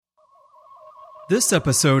This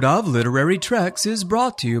episode of Literary Treks is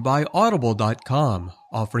brought to you by Audible.com,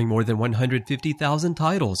 offering more than 150,000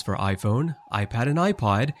 titles for iPhone, iPad and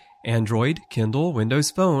iPod, Android, Kindle,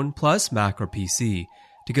 Windows Phone, plus Mac or PC.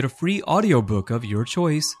 To get a free audiobook of your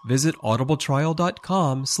choice, visit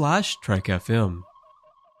audibletrial.com/TrekFM.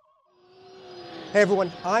 Hey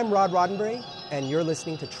everyone, I'm Rod Roddenberry, and you're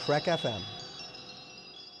listening to Trek FM.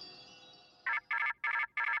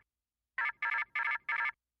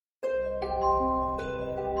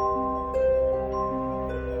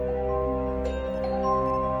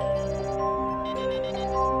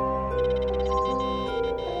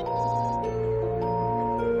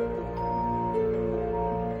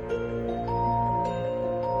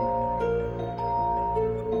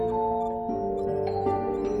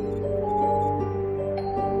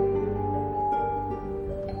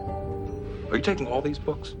 Are you taking all these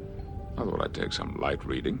books? I thought I'd take some light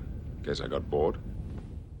reading, in case I got bored.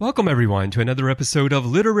 Welcome everyone to another episode of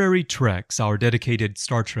Literary Treks, our dedicated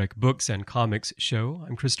Star Trek books and comics show.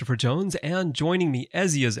 I'm Christopher Jones, and joining me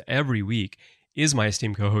as he is every week is my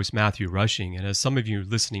esteemed co-host Matthew Rushing. And as some of you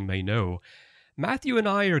listening may know, Matthew and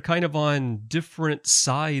I are kind of on different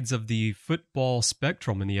sides of the football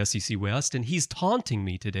spectrum in the SEC West, and he's taunting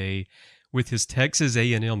me today with his Texas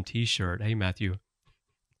A&M t-shirt. Hey, Matthew.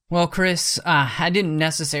 Well, Chris, I didn't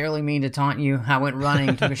necessarily mean to taunt you. I went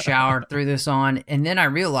running, took a shower, threw this on, and then I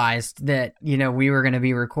realized that, we were going to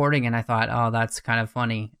be recording, and I thought, oh, that's kind of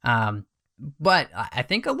funny. But I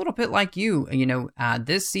think a little bit like you,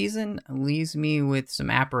 this season leaves me with some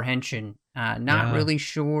apprehension. Not really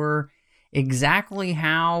sure exactly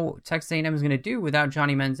how Texas A&M is going to do without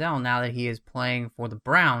Johnny Manziel now that he is playing for the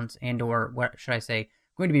Browns and or, what should I say,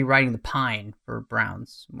 going to be riding the pine for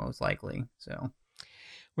Browns, most likely, so...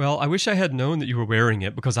 Well, I wish I had known that you were wearing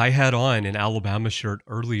it because I had on an Alabama shirt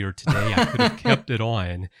earlier today. I could have kept it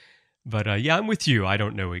on. But yeah, I'm with you. I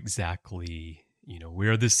don't know exactly,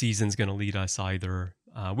 where this season's going to lead us either,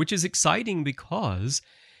 which is exciting because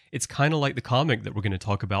it's kind of like the comic that we're going to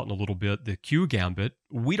talk about in a little bit, the Q Gambit.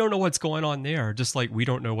 We don't know what's going on there, just like we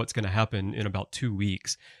don't know what's going to happen in about 2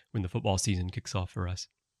 weeks when the football season kicks off for us.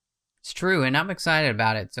 It's true, and I'm excited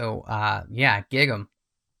about it. So, yeah, gig 'em.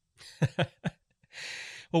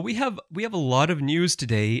 Well, we have a lot of news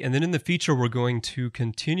today, and then in the feature, we're going to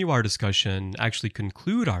continue our discussion, actually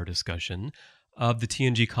conclude our discussion of the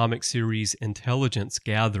TNG comic series Intelligence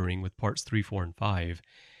Gathering with parts 3, 4, and 5.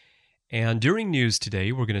 And during news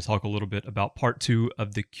today, we're going to talk a little bit about part 2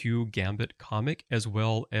 of the Q Gambit comic, as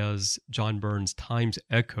well as John Byrne's Time's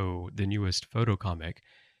Echo, the newest photo comic.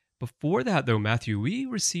 Before that, though, Matthew, we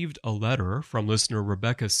received a letter from listener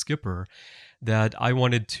Rebecca Skipper that I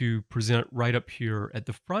wanted to present right up here at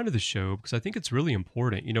the front of the show because I think it's really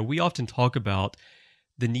important. We often talk about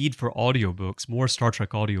the need for audiobooks, more Star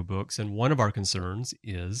Trek audiobooks, and one of our concerns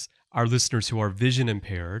is our listeners who are vision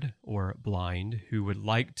impaired or blind who would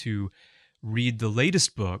like to read the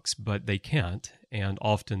latest books, but they can't, and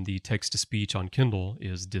often the text-to-speech on Kindle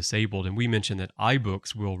is disabled, and we mentioned that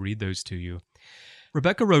iBooks will read those to you.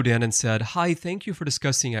 Rebecca wrote in and said, "Hi, thank you for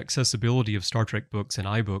discussing accessibility of Star Trek books and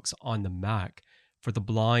iBooks on the Mac for the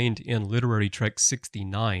blind in Literary Trek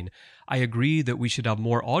 69. I agree that we should have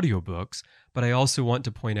more audiobooks, but I also want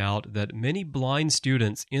to point out that many blind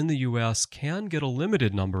students in the U.S. can get a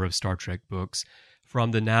limited number of Star Trek books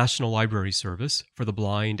from the National Library Service for the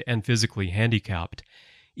blind and physically handicapped.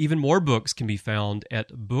 Even more books can be found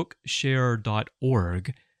at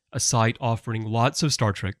bookshare.org, a site offering lots of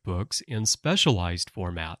Star Trek books in specialized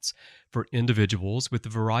formats for individuals with a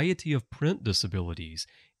variety of print disabilities,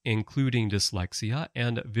 including dyslexia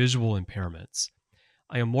and visual impairments.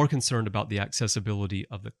 I am more concerned about the accessibility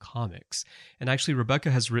of the comics." And actually,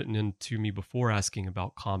 Rebecca has written in to me before asking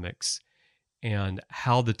about comics and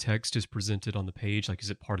how the text is presented on the page. Like, is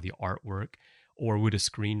it part of the artwork, or would a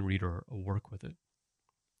screen reader work with it?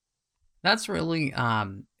 That's really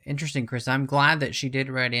interesting, Chris. I'm glad that she did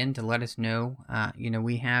write in to let us know.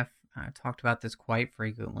 We have talked about this quite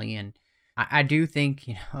frequently, and I do think,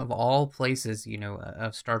 of all places,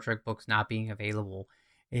 of Star Trek books not being available,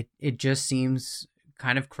 it just seems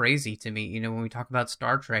kind of crazy to me, when we talk about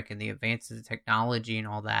Star Trek and the advances of technology and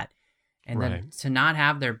all that, and then to not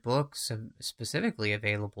have their books specifically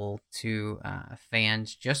available to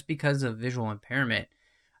fans just because of visual impairment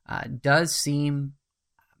does seem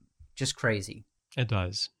just crazy. It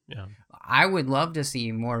does, yeah. I would love to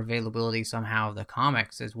see more availability somehow of the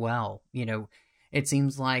comics as well. It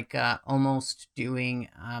seems like almost doing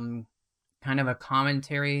kind of a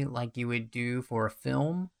commentary like you would do for a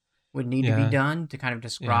film would need to be done to kind of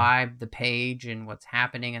describe the page and what's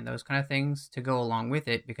happening and those kind of things to go along with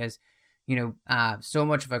it, because so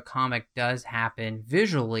much of a comic does happen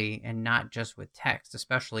visually and not just with text,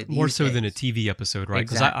 especially these More so days. than a TV episode, right?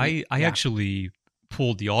 Because Exactly. I Yeah. actually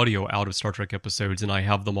pulled the audio out of Star Trek episodes, and I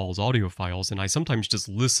have them all as audio files, and I sometimes just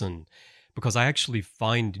listen because I actually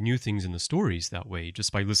find new things in the stories that way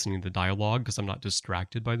just by listening to the dialogue because I'm not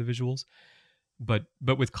distracted by the visuals. But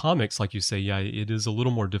with comics, like you say, yeah, it is a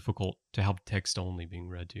little more difficult to have text only being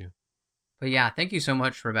read to you. But yeah, thank you so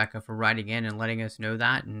much, Rebecca, for writing in and letting us know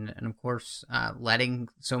that. And of course, letting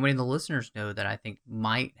so many of the listeners know that I think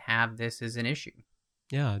might have this as an issue.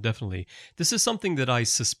 Yeah, definitely. This is something that I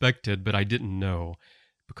suspected, but I didn't know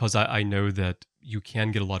because I know that you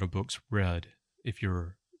can get a lot of books read if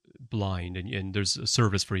you're blind, and there's a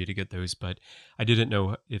service for you to get those, but I didn't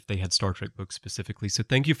know if they had Star Trek books specifically. So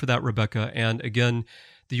thank you for that, Rebecca. And again,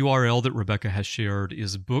 the URL that Rebecca has shared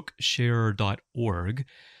is bookshare.org.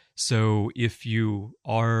 So if you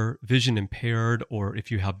are vision impaired, or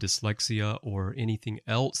if you have dyslexia or anything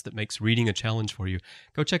else that makes reading a challenge for you,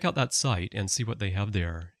 go check out that site and see what they have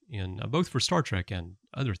there, in both for Star Trek and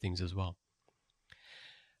other things as well.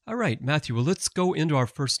 All right, Matthew, well, let's go into our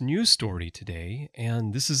first news story today.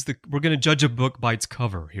 And we're going to judge a book by its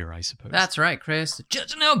cover here, I suppose. That's right, Chris.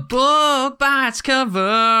 Judging a book by its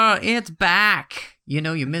cover. It's back. You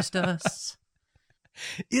missed us.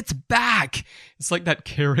 It's back. It's like that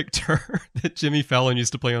character that Jimmy Fallon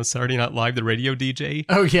used to play on Saturday Night Live, the radio DJ.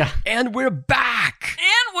 Oh, yeah. And we're back.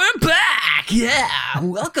 And we're back. Yeah.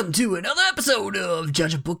 Welcome to another episode of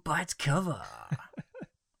Judge a Book by its Cover.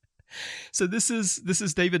 So this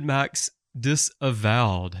is David Mack's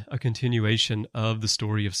Disavowed, a continuation of the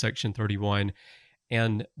story of Section 31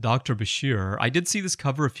 and Dr. Bashir. I did see this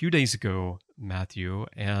cover a few days ago, Matthew,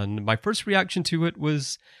 and my first reaction to it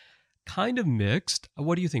was kind of mixed.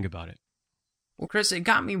 What do you think about it? Well, Chris, it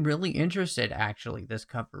got me really interested, actually, this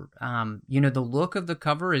cover. The look of the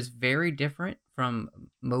cover is very different from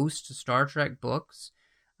most Star Trek books.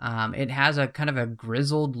 It has a kind of a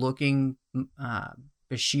grizzled-looking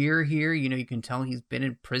Bashir here. You can tell he's been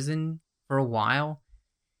in prison for a while.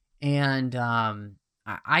 And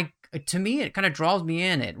to me, it kind of draws me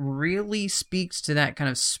in. It really speaks to that kind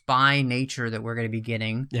of spy nature that we're going to be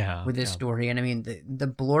getting with this story. And I mean, the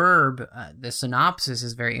blurb, the synopsis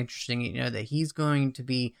is very interesting. That he's going to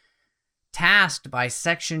be tasked by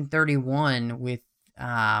Section 31 with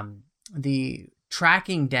the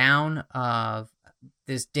tracking down of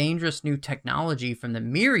this dangerous new technology from the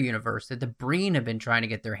Mirror Universe that the Breen have been trying to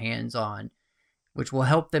get their hands on, which will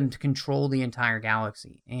help them to control the entire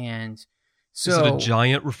galaxy. And so, is it a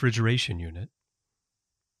giant refrigeration unit?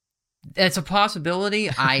 It's a possibility.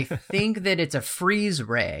 I think that it's a freeze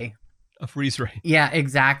ray. A freeze ray. Yeah,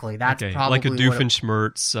 exactly. That's okay. probably like a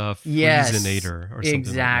Doofenshmirtz freezinator or something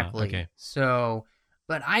exactly. like that. Okay. So,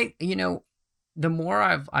 but the more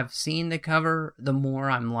I've seen the cover, the more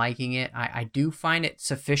I'm liking it. I do find it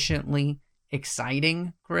sufficiently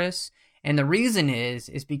exciting, Chris. And the reason is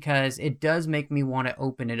because it does make me want to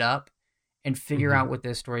open it up and figure out what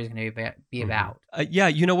this story is going to be about. Yeah,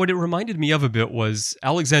 what it reminded me of a bit was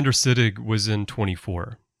Alexander Siddig was in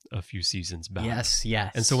 24 a few seasons back. Yes.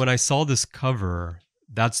 And so when I saw this cover,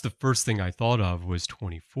 that's the first thing I thought of was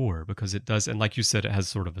 24, because it does, and like you said, it has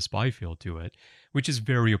sort of a spy feel to it, which is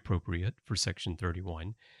very appropriate for Section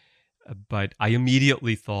 31. But I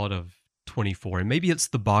immediately thought of 24, and maybe it's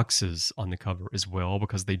the boxes on the cover as well,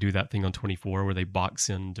 because they do that thing on 24 where they box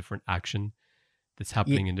in different action that's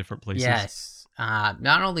happening in different places. Yes.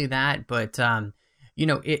 Not only that, but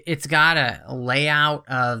it's got a layout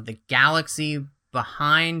of the galaxy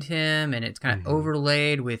behind him, and it's kind of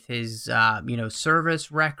overlaid with his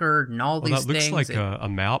service record and all these things. That looks like a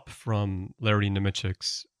map from Larry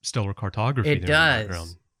Nemechek's stellar cartography. It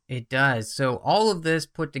does. It does. So all of this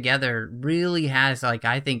put together really has,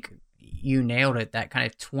 I think you nailed it, that kind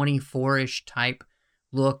of 24-ish type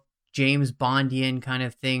look, James Bondian kind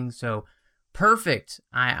of thing. So perfect.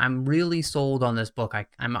 I'm really sold on this book.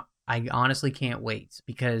 I honestly can't wait,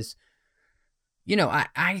 because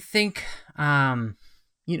I think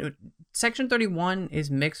Section 31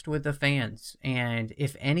 is mixed with the fans, and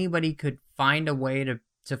if anybody could find a way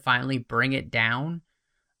to finally bring it down,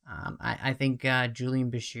 I think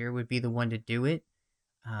Julian Bashir would be the one to do it.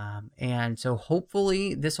 And so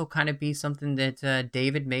hopefully this will kind of be something that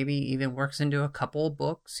David maybe even works into a couple of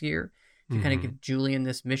books here to kind of give Julian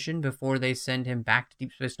this mission before they send him back to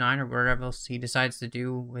Deep Space Nine or whatever else he decides to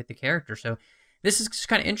do with the character. So this is just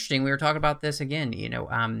kind of interesting. We were talking about this again.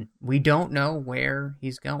 We don't know where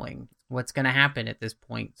he's going, what's going to happen at this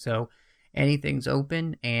point. So anything's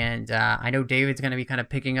open. And I know David's going to be kind of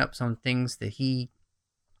picking up some things that he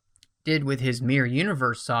did with his Mirror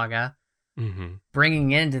Universe saga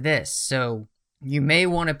bringing into this. So you may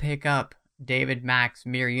want to pick up David Mack's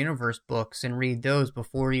Mirror Universe books and read those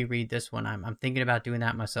before you read this one. I'm thinking about doing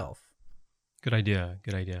that myself. Good idea.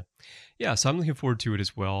 Good idea. Yeah, so I'm looking forward to it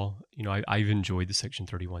as well. You know, I've enjoyed the Section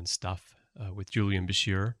 31 stuff with Julian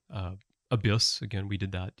Bashir. Abyss, again, we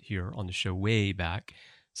did that here on the show way back.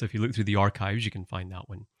 So if you look through the archives, you can find that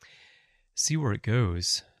one. See where it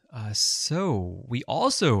goes. So we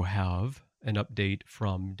also have an update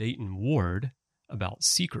from Dayton Ward about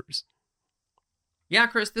Seekers. Yeah,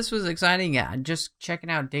 Chris, this was exciting. Just checking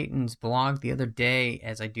out Dayton's blog the other day,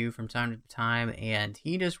 as I do from time to time, and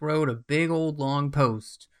he just wrote a big old long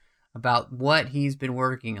post about what he's been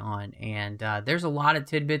working on. And there's a lot of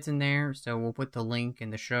tidbits in there, so we'll put the link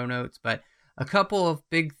in the show notes. But a couple of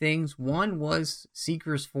big things. One was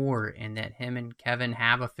Seekers 4, and that him and Kevin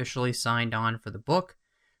have officially signed on for the book.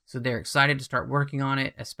 So they're excited to start working on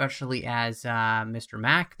it, especially as Mr.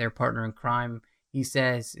 Mack, their partner in crime, he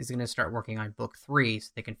says is going to start working on book 3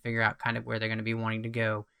 so they can figure out kind of where they're going to be wanting to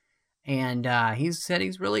go. And he said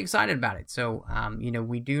he's really excited about it. So,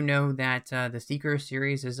 we do know that the Seeker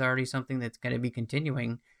series is already something that's going to be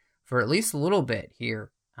continuing for at least a little bit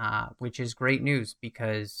here, which is great news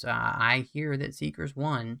because I hear that Seekers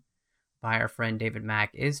 1 by our friend David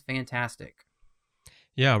Mack is fantastic.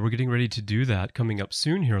 Yeah, we're getting ready to do that coming up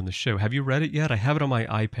soon here on the show. Have you read it yet? I have it on my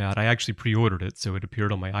iPad. I actually pre-ordered it, so it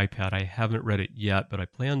appeared on my iPad. I haven't read it yet, but I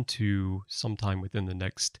plan to sometime within the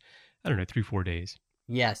next, 3-4 days.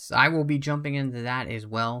 Yes, I will be jumping into that as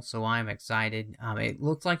well, so I'm excited. It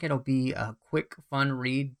looks like it'll be a quick, fun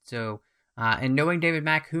read. So, and knowing David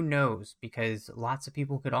Mack, who knows? Because lots of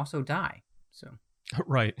people could also die. So.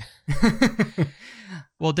 Right.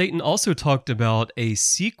 Well, Dayton also talked about a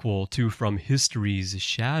sequel to From History's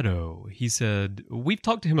Shadow. He said, we've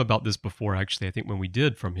talked to him about this before, actually, I think when we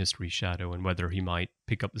did From History's Shadow and whether he might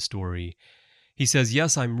pick up the story. He says,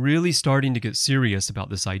 yes, I'm really starting to get serious about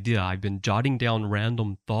this idea. I've been jotting down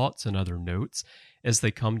random thoughts and other notes as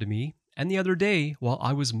they come to me. And the other day, while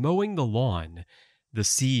I was mowing the lawn, the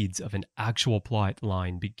seeds of an actual plot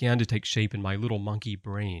line began to take shape in my little monkey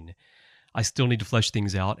brain. I still need to flesh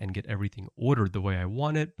things out and get everything ordered the way I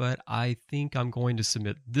want it, but I think I'm going to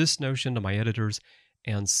submit this notion to my editors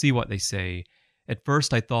and see what they say. At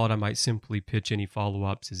first, I thought I might simply pitch any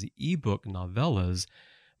follow-ups as ebook novellas,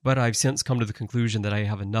 but I've since come to the conclusion that I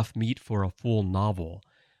have enough meat for a full novel.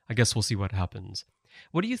 I guess we'll see what happens.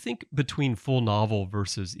 What do you think between full novel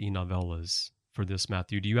versus e-novellas for this,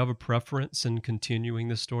 Matthew? Do you have a preference in continuing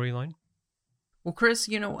the storyline? Well, Chris,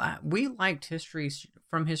 we liked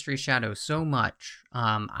From History's Shadow so much.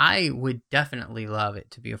 I would definitely love it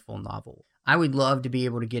to be a full novel. I would love to be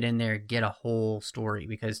able to get in there and get a whole story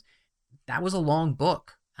because that was a long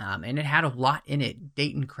book. And it had a lot in it.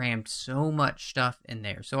 Dayton crammed so much stuff in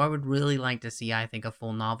there. So I would really like to see, I think, a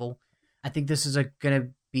full novel. I think this is going to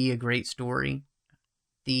be a great story.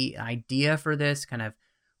 The idea for this kind of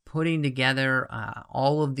putting together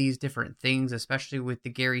all of these different things, especially with the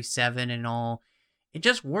Gary 7 and all, it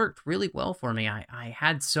just worked really well for me. I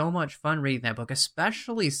had so much fun reading that book,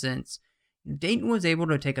 especially since Dayton was able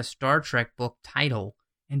to take a Star Trek book title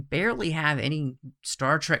and barely have any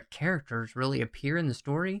Star Trek characters really appear in the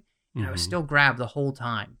story. And I was still grabbed the whole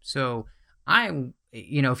time. So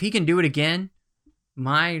if he can do it again,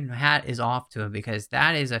 my hat is off to him because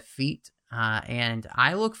that is a feat. And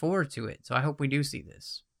I look forward to it. So I hope we do see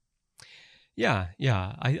this. Yeah.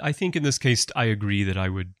 I think in this case, I agree that I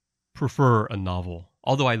would prefer a novel.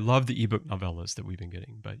 Although I love the ebook novellas that we've been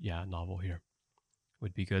getting. But yeah, a novel here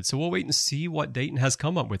would be good. So we'll wait and see what Dayton has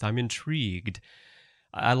come up with. I'm intrigued.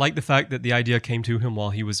 I like the fact that the idea came to him while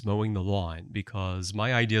he was mowing the lawn, because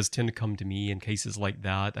my ideas tend to come to me in cases like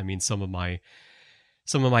that. I mean, some of my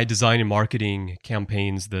design and marketing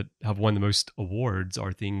campaigns that have won the most awards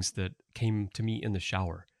are things that came to me in the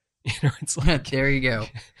shower. It's like there you go.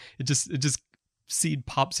 It just seed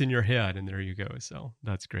pops in your head, and there you go. So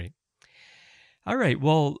that's great. All right,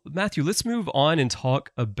 well, Matthew, let's move on and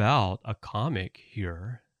talk about a comic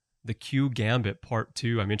here. The Q Gambit Part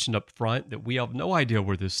 2. I mentioned up front that we have no idea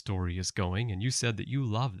where this story is going, and you said that you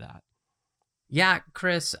love that. Yeah,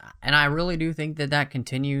 Chris, and I really do think that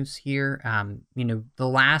continues here. The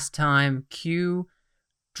last time Q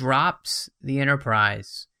drops the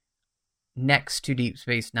Enterprise next to Deep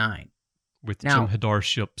Space Nine. With Jim Hadar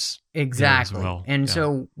ships. Exactly. As well. And yeah.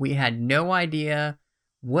 So we had no idea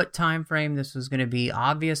what time frame this was going to be.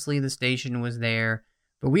 Obviously, the station was there.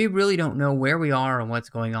 But we really don't know where we are and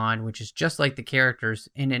what's going on, which is just like the characters.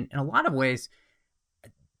 And in a lot of ways,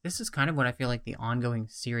 this is kind of what I feel like the ongoing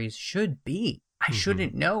series should be. I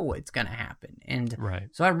shouldn't know what's going to happen. And right.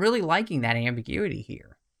 So I'm really liking that ambiguity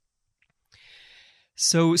here.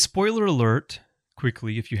 So, spoiler alert,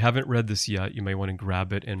 quickly, if you haven't read this yet, you may want to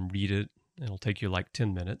grab it and read it. It'll take you like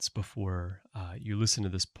 10 minutes before you listen to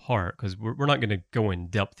this part, because we're not going to go in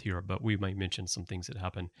depth here, but we might mention some things that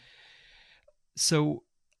happen. So,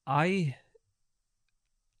 I'm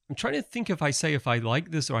trying to think if I like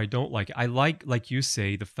this or I don't like it. I like you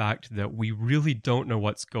say, the fact that we really don't know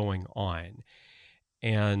what's going on.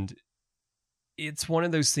 And it's one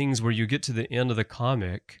of those things where you get to the end of the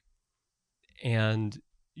comic and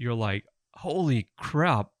you're like, holy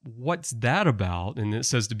crap, what's that about? And it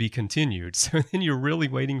says to be continued. So then you're really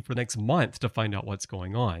waiting for next month to find out what's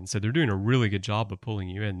going on. So they're doing a really good job of pulling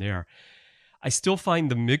you in there. I still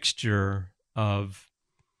find the mixture of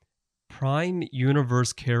Prime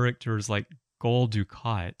Universe characters like Gul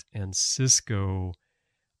Dukat and Cisco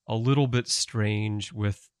a little bit strange,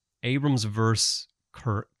 with Abrams verse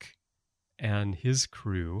Kirk and his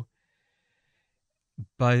crew.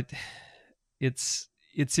 But it's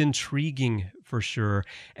intriguing for sure.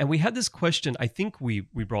 And we had this question, I think we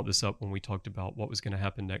brought this up when we talked about what was going to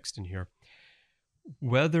happen next in here,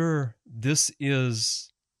 whether this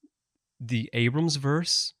is the Abrams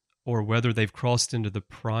verse or whether they've crossed into the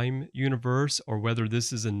Prime universe, or whether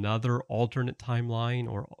this is another alternate timeline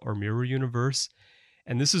or mirror universe.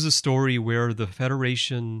 And this is a story where the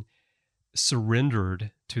Federation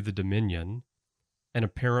surrendered to the Dominion, and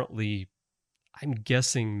apparently, I'm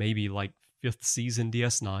guessing maybe like 5th season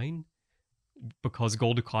DS9, because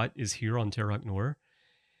Gul Dukat is here on Terok Nor.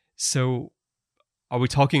 So are we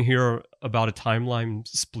talking here about a timeline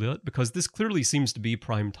split? Because this clearly seems to be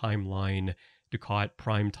Prime Timeline Dukat,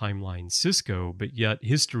 Prime Timeline Cisco, but yet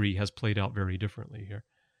history has played out very differently here.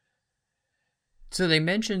 So they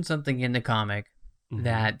mentioned something in the comic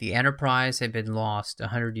that the Enterprise had been lost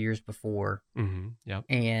 100 years before. Yeah.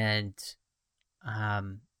 And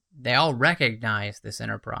they all recognize this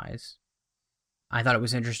Enterprise. I thought it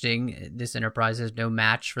was interesting. This Enterprise is no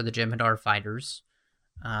match for the Jem'Hadar fighters.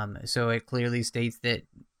 So it clearly states that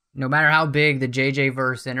no matter how big the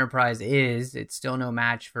JJ-verse Enterprise is, it's still no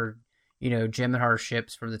match for, Jem'Hadar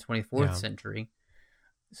ships from the 24th century.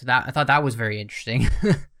 So I thought that was very interesting.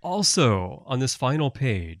 Also, on this final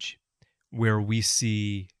page, where we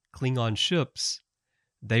see Klingon ships,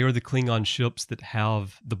 they are the Klingon ships that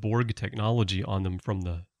have the Borg technology on them from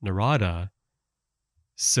the Narada.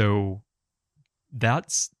 So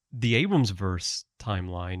that's the Abrams-verse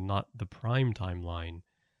timeline, not the Prime timeline.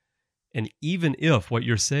 And even if what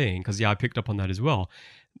you're saying, because I picked up on that as well,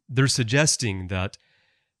 they're suggesting that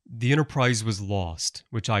the Enterprise was lost,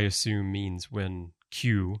 which I assume means when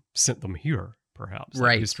Q sent them here, perhaps.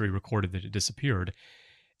 Right. History recorded that it disappeared.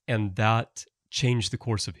 And that changed the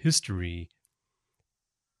course of history.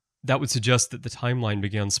 That would suggest that the timeline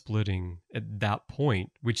began splitting at that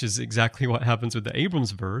point, which is exactly what happens with the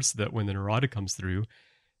Abrams verse, that when the Narada comes through,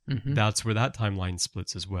 that's where that timeline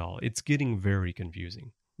splits as well. It's getting very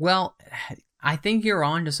confusing. Well, I think you're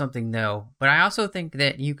on to something, though. But I also think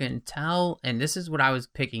that you can tell, and this is what I was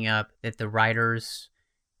picking up, that the writers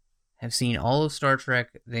have seen all of Star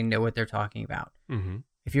Trek. They know what they're talking about.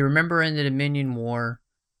 If you remember in the Dominion War,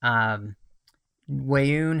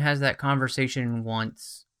 Weyoun has that conversation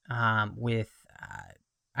once with,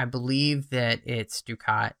 I believe that it's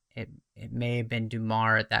Dukat. It may have been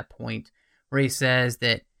Dumar at that point, where he says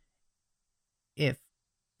that if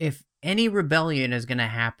any rebellion is going to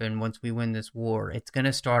happen once we win this war, it's going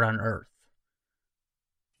to start on Earth.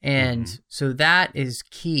 And so that is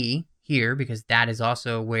key here, because that is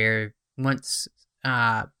also where once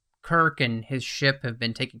Kirk and his ship have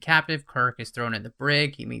been taken captive, Kirk is thrown in the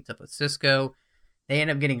brig, he meets up with Cisco. They end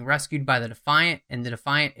up getting rescued by the Defiant, and the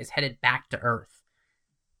Defiant is headed back to Earth.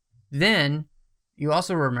 Then, you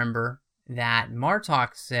also remember that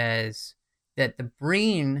Martok says that the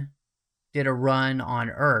Breen did a run on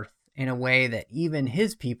Earth in a way that even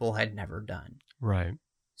his people had never done. Right.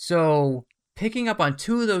 So, picking up on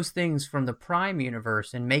two of those things from the Prime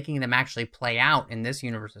universe and making them actually play out in this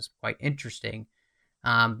universe is quite interesting.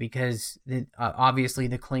 Because obviously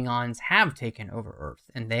the Klingons have taken over Earth,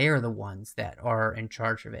 and they are the ones that are in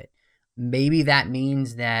charge of it. Maybe that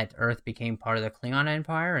means that Earth became part of the Klingon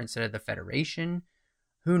Empire instead of the Federation.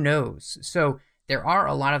 Who knows? So there are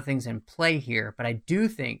a lot of things in play here, but I do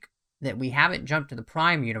think that we haven't jumped to the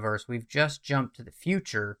Prime universe. We've just jumped to the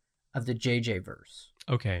future of the JJ-verse.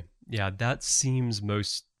 Okay. Yeah, that seems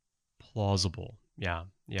most plausible. Yeah,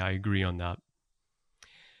 I agree on that.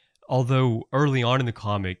 Although early on in the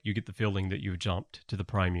comic, you get the feeling that you've jumped to the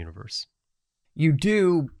Prime universe. You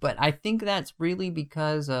do, but I think that's really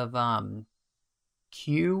because of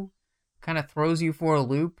Q kind of throws you for a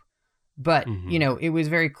loop. But, it was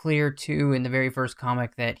very clear, too, in the very first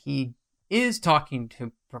comic that he is talking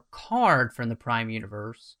to Picard from the Prime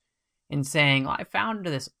Universe and saying, I found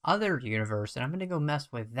this other universe and I'm going to go mess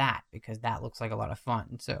with that because that looks like a lot of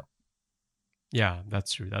fun. So, yeah,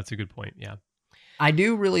 that's true. That's a good point. Yeah. I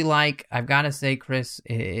do really like, I've got to say, Chris,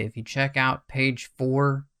 if you check out page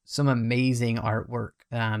 4, some amazing artwork.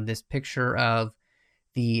 This picture of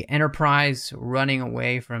the Enterprise running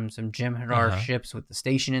away from some Jem'Hadar ships with the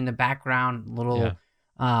station in the background, little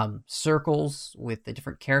circles with the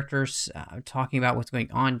different characters talking about what's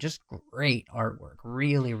going on. Just great artwork.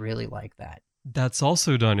 Really, really like that. That's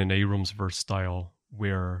also done in Abrams verse style,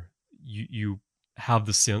 where you have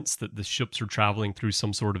the sense that the ships are traveling through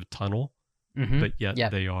some sort of tunnel, but yet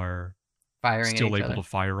they are firing still able to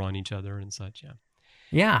fire on each other and such. Yeah.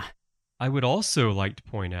 Yeah. I would also like to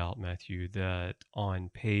point out, Matthew, that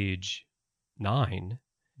on page 9,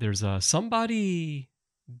 there's somebody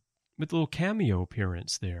with a little cameo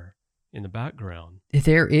appearance there in the background.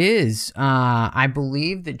 There is. I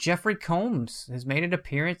believe that Jeffrey Combs has made an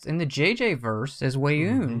appearance in the JJ verse as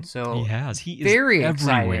Wayoon. So he has. He is very everywhere.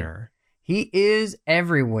 Excited. He is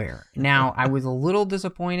everywhere. Now, I was a little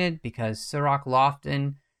disappointed because Sirach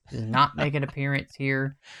Lofton does not make an appearance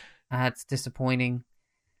here. That's disappointing.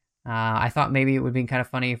 I thought maybe it would be kind of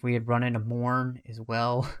funny if we had run into Morn as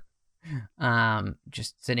well,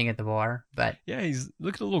 just sitting at the bar. But yeah, he's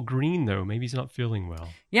looking a little green though. Maybe he's not feeling well.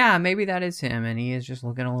 Yeah, maybe that is him, and he is just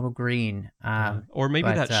looking a little green. Or maybe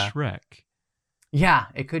that's Shrek. Yeah,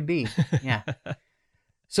 it could be. Yeah.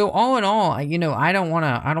 So all in all, I don't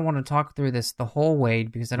want to talk through this the whole way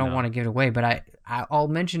because I don't want to give it away. But I'll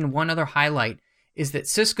mention one other highlight is that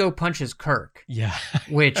Sisko punches Kirk. Yeah,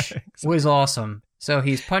 which was awesome. So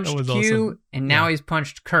he's punched Q, awesome. And now he's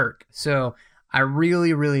punched Kirk. So I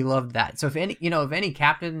really, really loved that. So if any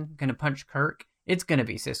captain gonna punch Kirk, it's gonna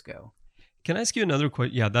be Sisko. Can I ask you another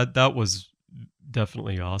question? Yeah, that was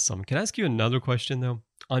definitely awesome. Can I ask you another question though?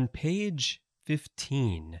 On page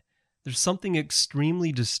 15, there's something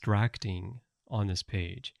extremely distracting on this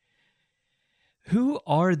page. Who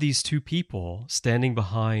are these two people standing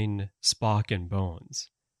behind Spock and Bones?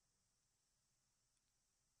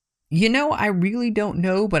 I really don't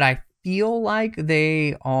know, but I feel like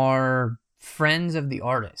they are friends of the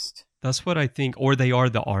artist. That's what I think. Or they are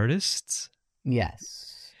the artists?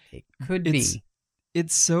 Yes, it could be.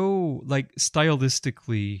 It's so,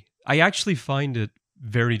 stylistically, I actually find it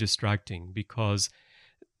very distracting because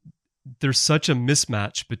there's such a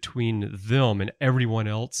mismatch between them and everyone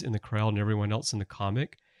else in the crowd and everyone else in the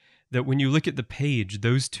comic that when you look at the page,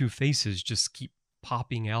 those two faces just keep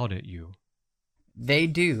popping out at you. They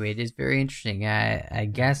do. It is very interesting. I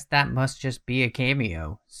guess that must just be a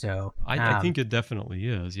cameo. So I think it definitely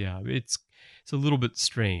is. Yeah, it's a little bit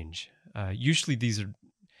strange. Usually these are.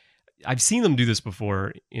 I've seen them do this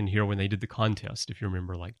before in here when they did the contest. If you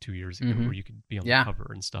remember, 2 years ago, where you could be on the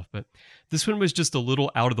cover and stuff. But this one was just a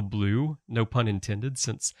little out of the blue. No pun intended,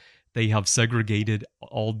 since they have segregated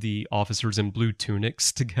all the officers in blue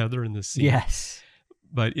tunics together in the scene. Yes.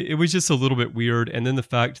 But it was just a little bit weird. And then the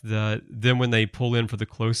fact that then when they pull in for the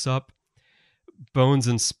close-up, Bones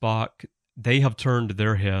and Spock, they have turned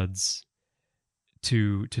their heads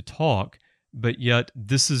to talk, but yet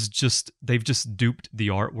they've just duped the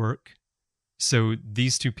artwork. So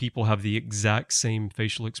these two people have the exact same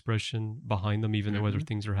facial expression behind them, even though other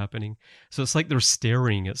things are happening. So it's like they're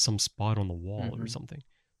staring at some spot on the wall or something.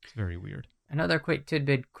 It's very weird. Another quick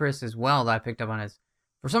tidbit, Chris, as well, that I picked up on is,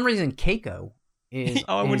 for some reason, Keiko is,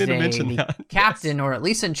 I wanted to mention that. Captain, or at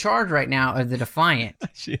least in charge right now, of the Defiant.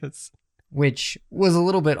 She is. Which was a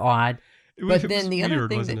little bit odd. But then the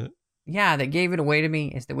weird, other thing that gave it away to me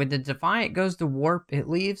is that when the Defiant goes to warp, it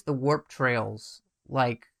leaves the warp trails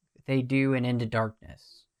like they do in Into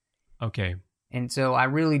Darkness. Okay. And so I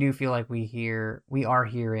really do feel like we are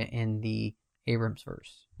here in the Abrams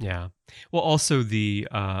verse. Yeah. Well, also the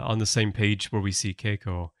on the same page where we see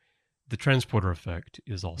Keiko, the transporter effect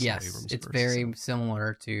is also Abrams verse. It's very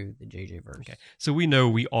similar to the JJ verse. Okay. So we know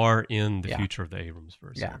we are in the future of the Abrams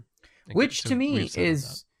verse. Yeah. Which to me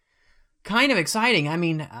is kind of exciting. I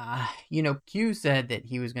mean, Q said that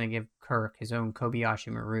he was going to give Kirk his own Kobayashi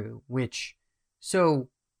Maru, so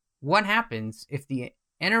what happens if the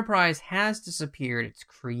Enterprise has disappeared? It's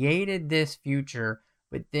created this future,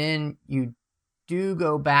 but then you do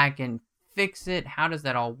go back and fix it. How does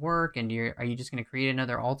that all work? And are you just going to create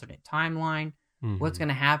another alternate timeline? What's going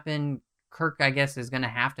to happen? Kirk, I guess, is going to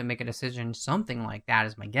have to make a decision. Something like that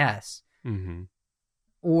is my guess.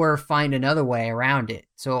 Or find another way around it.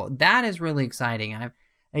 So that is really exciting.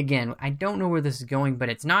 I don't know where this is going, but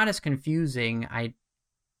it's not as confusing, I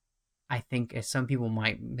think, as some people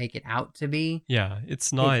might make it out to be. Yeah,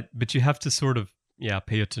 it's not. But you have to sort of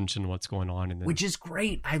pay attention to what's going on. And then which is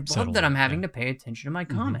great. I love settle that I'm in, having yeah. to pay attention to my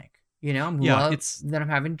comic. You know, I'm Yeah, love it's- that I'm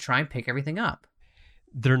having to try and pick everything up.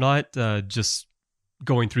 They're not just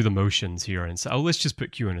going through the motions here and say, oh, let's just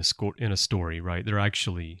put Q in a story, right? They're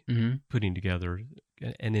actually putting together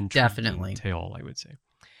an intriguing Definitely. tale, I would say.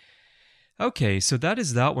 Okay, so that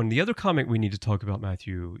is that one. The other comic we need to talk about,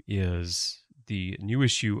 Matthew, is the new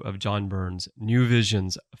issue of John Byrne's New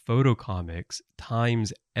Visions photo comics,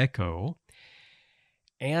 Time's Echo.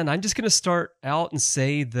 And I'm just going to start out and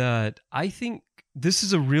say that I think this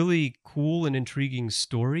is a really cool and intriguing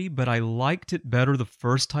story, but I liked it better the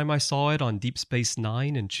first time I saw it on Deep Space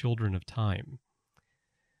Nine and Children of Time.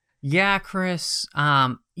 Yeah, Chris.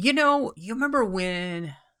 You know, you remember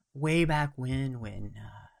way back when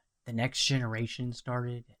the Next Generation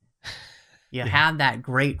started? You had that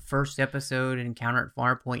great first episode, Encounter at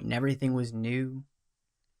Farpoint, and everything was new.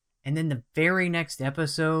 And then the very next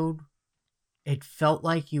episode, it felt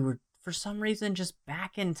like you were, for some reason, just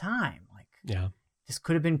back in time. Like, Yeah. this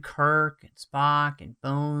could have been Kirk and Spock and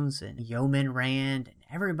Bones and Yeoman Rand and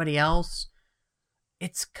everybody else.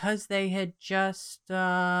 It's because they had just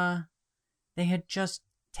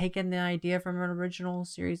taken the idea from an original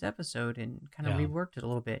series episode and kind of reworked it a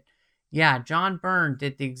little bit. Yeah, John Byrne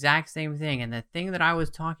did the exact same thing. And the thing that I was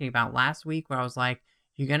talking about last week where I was like,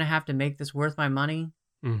 you're going to have to make this worth my money.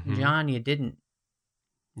 John, you didn't.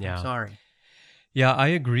 Yeah. I'm sorry. Yeah, I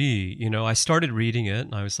agree. You know, I started reading it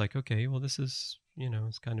and I was like, okay, well, this is, you know,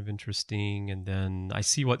 it's kind of interesting. And then I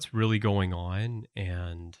see what's really going on.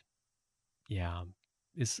 And yeah,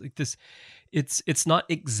 it's like this, it's not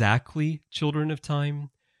exactly Children of Time,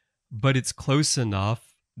 but it's close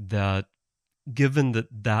enough that given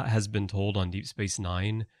that has been told on Deep Space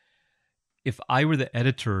Nine, if I were the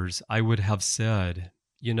editors, I would have said,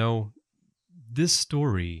 you know, this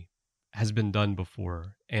story has been done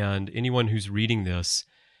before, and anyone who's reading this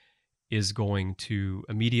is going to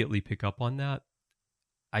immediately pick up on that.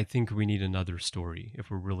 I think we need another story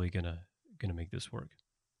if we're really gonna make this work.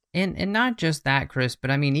 And not just that, Chris,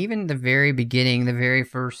 but I mean, even the very beginning, the very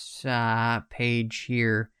first page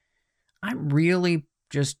here, I'm really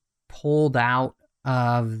just pulled out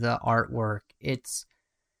of the artwork. It's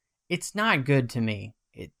not good to me.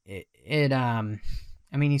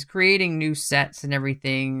 I mean, he's creating new sets and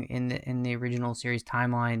everything in the original series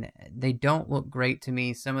timeline. They don't look great to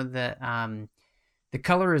me. Some of the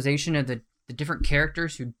colorization of the different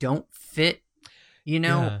characters who don't fit,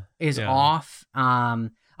 is off.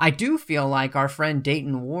 I do feel like our friend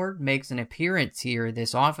Dayton Ward makes an appearance here.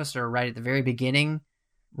 This officer right at the very beginning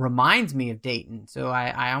reminds me of Dayton. So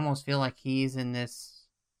I almost feel like he's in this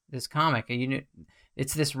comic.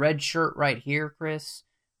 It's this red shirt right here, Chris,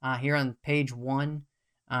 here on page 1,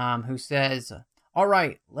 who says, all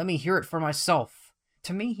right, let me hear it for myself.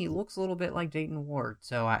 To me, he looks a little bit like Dayton Ward.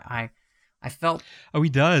 So I felt... Oh, he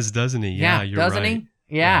does, doesn't he? Yeah, you're doesn't right.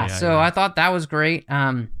 he? Yeah, so I thought that was great.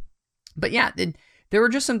 But yeah, there were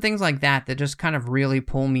just some things like that just kind of really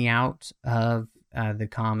pull me out of the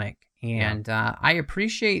comic. And I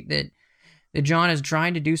appreciate that John is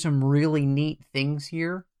trying to do some really neat things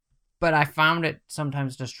here, but I found it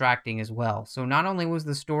sometimes distracting as well. So not only was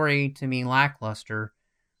the story to me lackluster,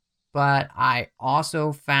 but I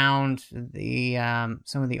also found the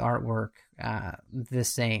some of the artwork the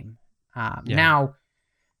same. Now,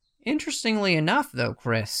 interestingly enough, though,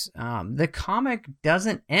 Chris, the comic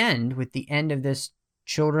doesn't end with the end of this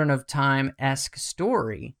Children of Time-esque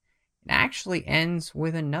story. It actually ends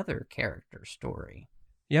with another character story.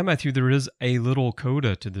 Yeah, Matthew, there is a little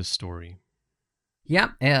coda to this story.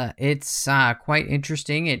 Yep, it's quite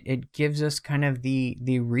interesting. It gives us kind of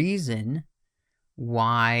the reason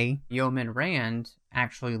why Yeoman Rand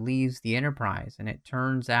actually leaves the Enterprise. And it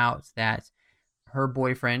turns out that her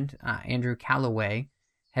boyfriend, Andrew Calloway,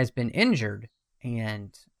 has been injured.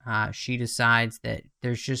 And she decides that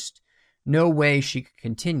there's just no way she could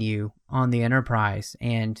continue on the Enterprise.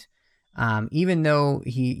 And even though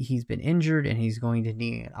he's been injured and he's going to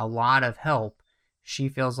need a lot of help, she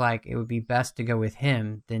feels like it would be best to go with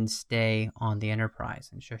him than stay on the Enterprise.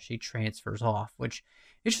 And so she transfers off, which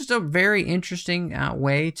is just a very interesting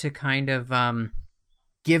way to kind of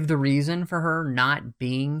give the reason for her not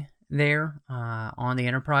being there on the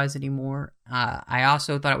Enterprise anymore. I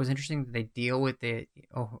also thought it was interesting that they deal with the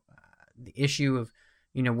issue of,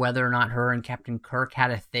 whether or not her and Captain Kirk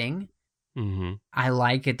had a thing. Mm-hmm. I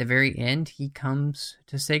like at the very end, he comes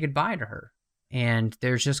to say goodbye to her. And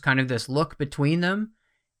there's just kind of this look between them,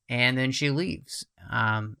 and then she leaves.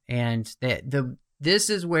 And this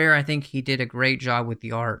is where I think he did a great job with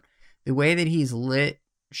the art. The way that he's lit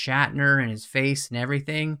Shatner and his face and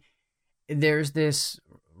everything, there's this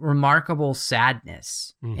remarkable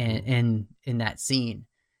sadness Mm-hmm. in that scene.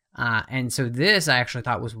 And so this I actually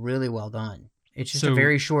thought was really well done. It's just a So-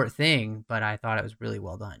 very short thing, but I thought it was really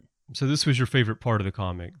well done. So this was your favorite part of the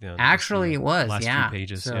comic, then? Actually, it was, last yeah. few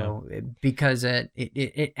pages. So because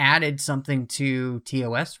it added something to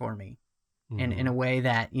TOS for me, yeah. in a way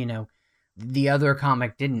that, you know, the other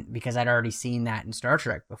comic didn't, because I'd already seen that in Star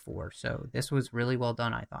Trek before. So this was really well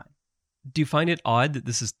done, I thought. Do you find it odd that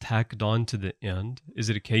this is tacked on to the end? Is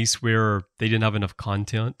it a case where they didn't have enough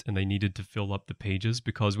content and they needed to fill up the pages?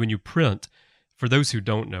 Because when you print, for those who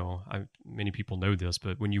don't know, many people know this,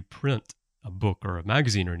 but when you print a book or a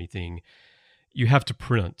magazine or anything, you have to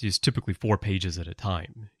print. It's typically 4 pages at a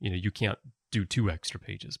time. You know, you can't do 2 extra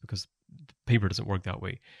pages because paper doesn't work that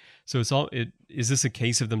way. So is this a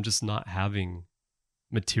case of them just not having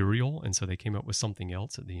material, and so they came up with something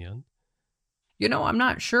else at the end? You know, I'm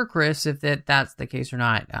not sure, Chris, if that's the case or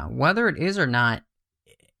not. Whether it is or not,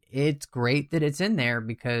 it's great that it's in there,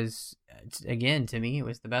 because, again, to me, it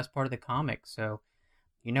was the best part of the comic. So,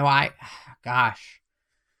 you know, I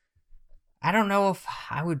don't know if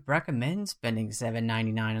I would recommend spending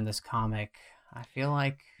 $7.99 on this comic. I feel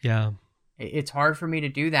like it's hard for me to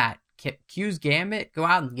do that. Q's Gambit, go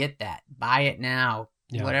out and get that. Buy it now.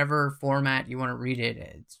 Yeah. Whatever format you want to read it,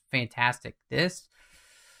 it's fantastic.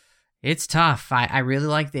 It's tough. I really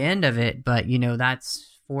like the end of it, but, you know,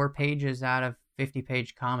 that's 4 pages out of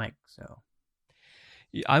 50-page comic, so.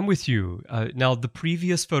 Yeah, I'm with you. Now, the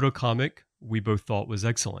previous photo comic we both thought was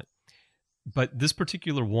excellent. But this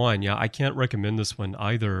particular one, I can't recommend this one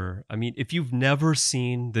either. I mean, if you've never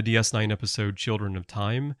seen the DS9 episode Children of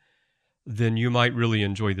Time, then you might really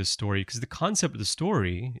enjoy this story, because the concept of the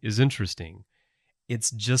story is interesting.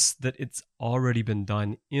 It's just that it's already been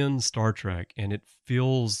done in Star Trek, and it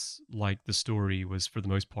feels like the story was, for the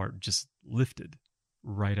most part, just lifted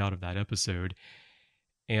right out of that episode.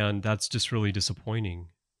 And that's just really disappointing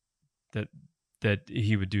that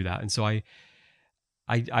he would do that. And so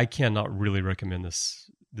I cannot really recommend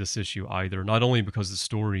this issue either, not only because the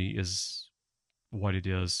story is what it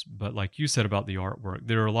is, but like you said about the artwork,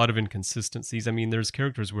 there are a lot of inconsistencies. I mean, there's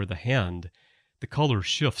characters where the color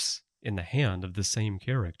shifts in the hand of the same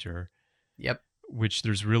character. Yep. Which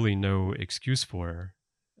there's really no excuse for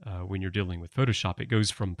when you're dealing with Photoshop. It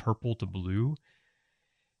goes from purple to blue.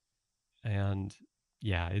 And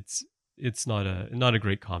yeah, it's not a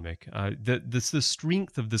great comic. The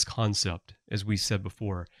strength of this concept, as we said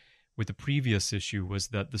before, with the previous issue, was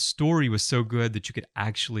that the story was so good that you could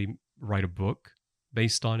actually write a book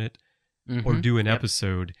based on it, or do an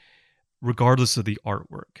episode, regardless of the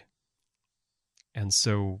artwork. And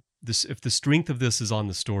so if the strength of this is on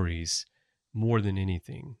the stories more than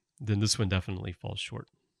anything, then this one definitely falls short.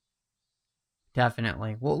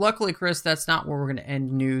 Definitely. Well, luckily, Chris, that's not where we're going to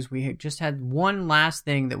end news. We just had one last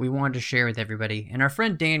thing that we wanted to share with everybody. And our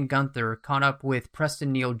friend Dan Gunther caught up with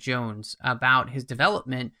Preston Neal Jones about his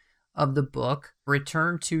development of the book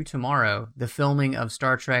Return to Tomorrow, the filming of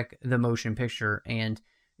Star Trek The Motion Picture. And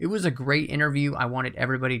it was a great interview. I wanted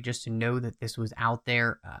everybody just to know that this was out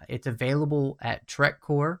there. It's available at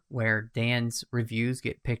TrekCore, where Dan's reviews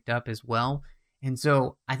get picked up as well. And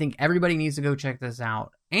so I think everybody needs to go check this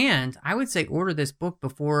out. And I would say order this book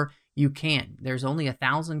before you can. There's only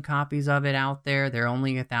 1,000 copies of it out there. There are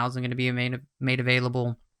only 1,000 going to be made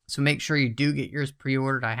available. So make sure you do get yours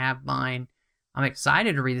pre-ordered. I have mine. I'm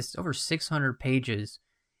excited to read this. It's over 600 pages.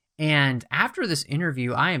 And after this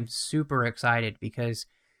interview, I am super excited, because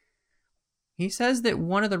he says that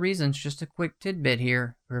one of the reasons, just a quick tidbit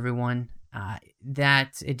here for everyone,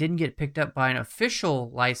 that it didn't get picked up by an official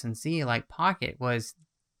licensee like Pocket was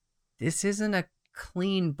this isn't a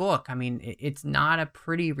clean book. I mean, it's not a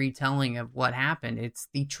pretty retelling of what happened. It's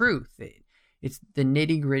the truth. It's the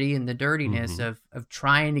nitty gritty and the dirtiness of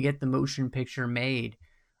trying to get the motion picture made.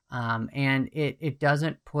 And it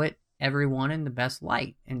doesn't put everyone in the best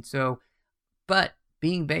light. And so, but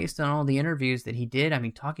being based on all the interviews that he did, I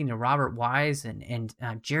mean, talking to Robert Wise and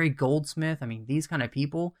Jerry Goldsmith, I mean, these kind of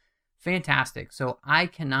people, fantastic. So I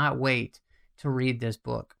cannot wait to read this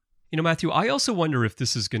book. You know, Matthew, I also wonder if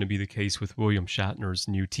this is going to be the case with William Shatner's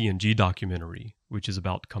new TNG documentary, which is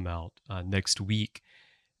about to come out next week,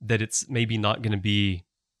 that it's maybe not going to be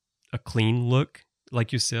a clean look,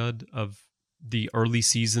 like you said, of the early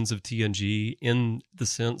seasons of TNG, in the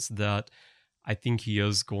sense that I think he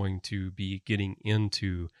is going to be getting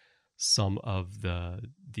into some of the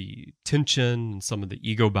tension and some of the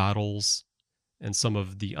ego battles and some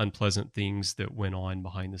of the unpleasant things that went on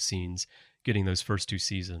behind the scenes getting those first 2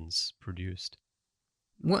 seasons produced.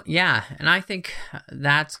 Well, yeah, and I think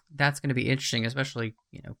that's going to be interesting, especially,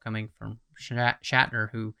 you know, coming from Shatner,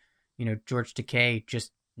 who, you know, George Takei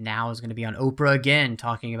just now is going to be on Oprah again,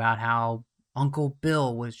 talking about how Uncle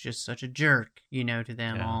Bill was just such a jerk, to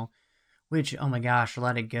them all. Which, oh my gosh,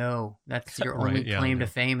 let it go. That's your only claim to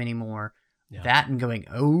fame anymore. Yeah. That and going,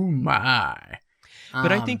 oh my.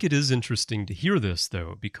 But I think it is interesting to hear this,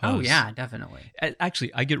 though, because... Oh, yeah, definitely.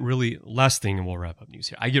 Actually, I get really... Last thing, and we'll wrap up news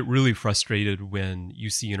here. I get really frustrated when you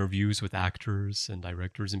see interviews with actors and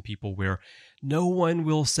directors and people where no one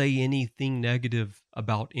will say anything negative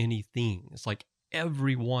about anything. It's like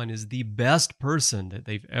everyone is the best person that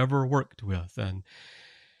they've ever worked with. And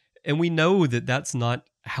we know that that's not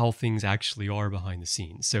how things actually are behind the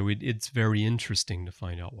scenes. So it's very interesting to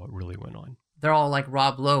find out what really went on. They're all like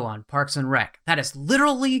Rob Lowe on Parks and Rec. That is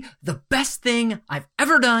literally the best thing I've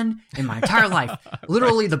ever done in my entire life.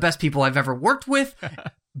 Literally the best people I've ever worked with.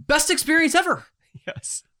 Best experience ever.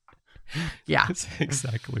 Yes. Yeah. It's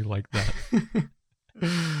exactly like that.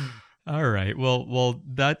 All right. Well,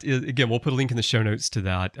 that is, again, we'll put a link in the show notes to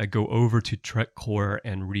that. Go over to TrekCore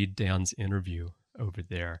and read Dan's interview over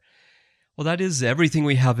there. Well, that is everything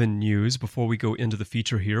we have in news. Before we go into the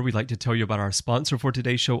feature here, we'd like to tell you about our sponsor for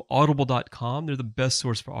today's show, Audible.com. They're the best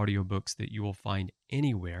source for audiobooks that you will find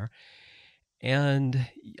anywhere. And,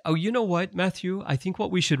 oh, you know what, Matthew? I think what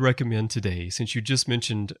we should recommend today, since you just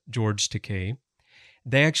mentioned George Takei,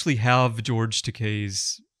 they actually have George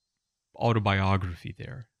Takei's autobiography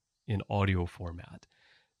there in audio format.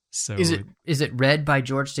 So is it read by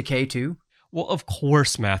George Takei too? Well, of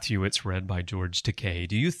course, Matthew, it's read by George Takei.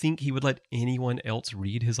 Do you think he would let anyone else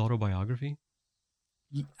read his autobiography?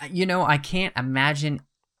 I can't imagine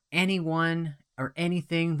anyone or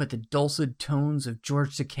anything but the dulcet tones of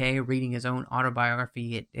George Takei reading his own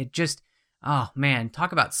autobiography. It just, oh man,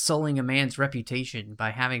 talk about sullying a man's reputation by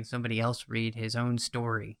having somebody else read his own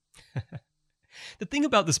story. The thing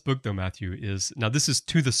about this book, though, Matthew, is, now this is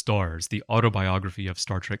To the Stars, the autobiography of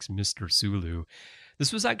Star Trek's Mr. Sulu.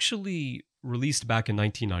 This was actually released back in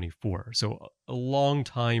 1994, so a long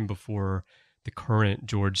time before the current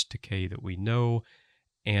George Takei that we know.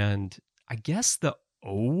 And I guess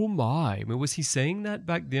oh my, I mean, was he saying that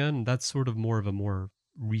back then? That's sort of more of a more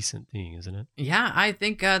recent thing, isn't it? Yeah, I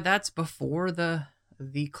think that's before the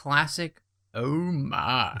classic oh my.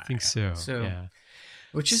 I think so, yeah.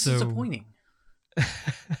 Which is disappointing.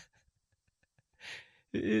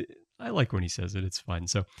 I like when he says it. It's fun.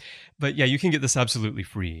 But yeah, you can get this absolutely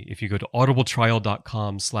free if you go to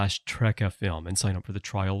audibletrial.com/trekfm and sign up for the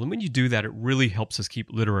trial. And when you do that, it really helps us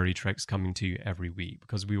keep Literary Treks coming to you every week,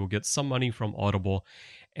 because we will get some money from Audible,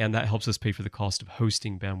 and that helps us pay for the cost of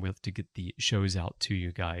hosting bandwidth to get the shows out to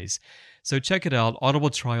you guys. So check it out,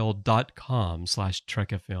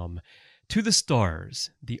 audibletrial.com/trekfm. To the Stars,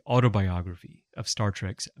 the autobiography of Star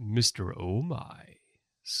Trek's Mr. Oh My,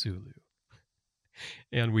 Sulu.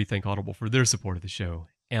 And we thank Audible for their support of the show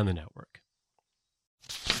and the network.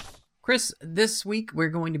 Chris, this week we're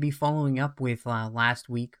going to be following up with last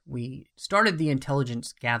week. We started the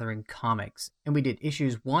Intelligence Gathering comics, and we did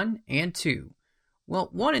issues 1 and 2. Well,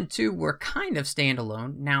 1 and 2 were kind of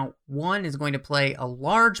standalone. Now, 1 is going to play a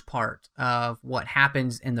large part of what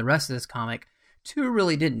happens in the rest of this comic. 2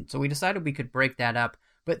 really didn't, so we decided we could break that up.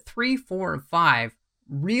 But 3, 4, and 5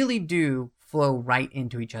 really do flow right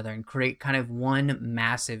into each other and create kind of one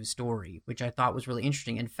massive story, which I thought was really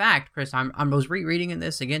interesting. In fact, Chris, I was rereading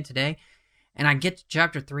this again today, and I get to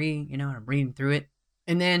chapter 3, and I'm reading through it,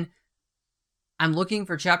 and then I'm looking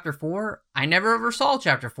for chapter 4. I never ever saw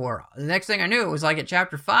chapter 4. The next thing I knew, it was like at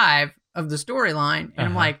chapter 5 of the storyline, and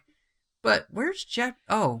I'm like, but where's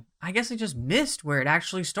oh, I guess I just missed where it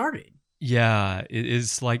actually started. Yeah, it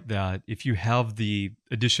is like that. If you have the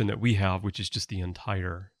edition that we have, which is just the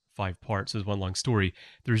entire 5 parts as one long story,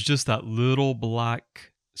 there's just that little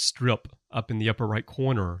black strip up in the upper right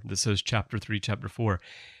corner that says chapter 3, chapter 4.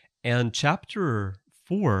 And chapter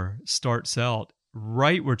 4 starts out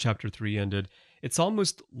right where chapter 3 ended. It's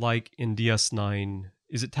almost like in DS9,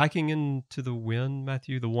 is it Tacking Into the Wind,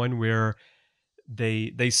 Matthew? The one where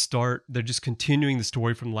they're just continuing the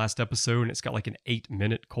story from the last episode, and it's got like an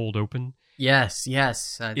 8-minute cold open. Yes,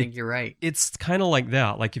 I think you're right. It's kind of like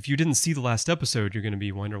that. Like if you didn't see the last episode, you're going to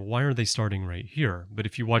be wondering, why are they starting right here? But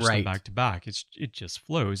if you watch them back to back, it just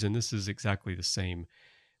flows. And this is exactly the same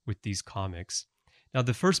with these comics. Now,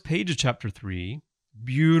 the first page of chapter 3,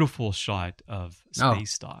 beautiful shot of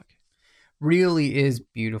space dock. Really is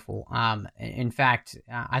beautiful. In fact,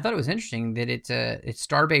 I thought it was interesting that it's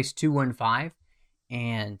Starbase 215.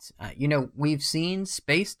 And, we've seen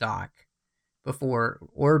Space Dock before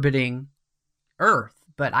orbiting Earth,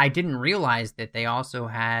 but I didn't realize that they also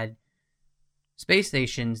had space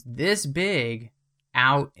stations this big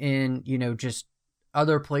out in, just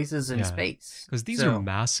other places in space. Because these are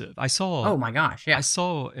massive. Oh my gosh, yeah. I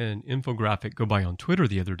saw an infographic go by on Twitter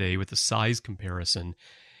the other day with a size comparison,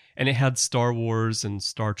 and it had Star Wars and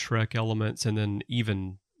Star Trek elements, and then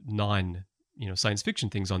even science fiction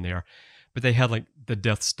things on there. But they had like the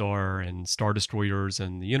Death Star and Star Destroyers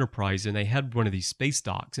and the Enterprise, and they had one of these space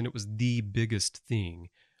docks, and it was the biggest thing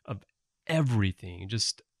of everything,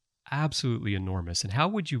 just absolutely enormous. And how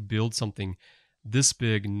would you build something this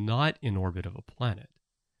big not in orbit of a planet?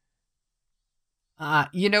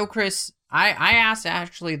 Chris, I asked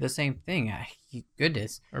actually the same thing.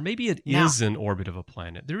 Goodness. Or maybe it is in orbit of a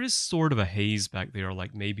planet. There is sort of a haze back there,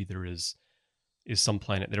 like maybe there is some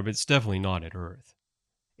planet there, but it's definitely not at Earth.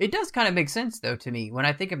 It does kind of make sense, though, to me, when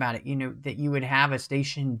I think about it, that you would have a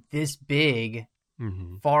station this big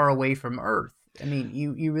far away from Earth. I mean,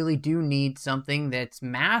 you really do need something that's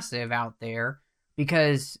massive out there,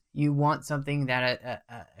 because you want something that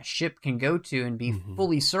a ship can go to and be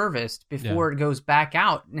fully serviced before it goes back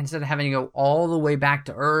out, instead of having to go all the way back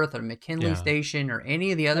to Earth or McKinley Station or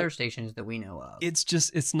any of the other stations that we know of.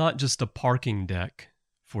 It's not just a parking deck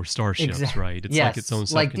for starships, right? It's like its own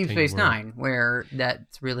like Deep Space world. Nine, where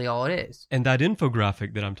that's really all it is. And that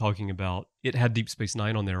infographic that I'm talking about, it had Deep Space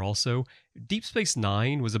Nine on there also. Deep Space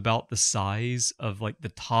Nine was about the size of like the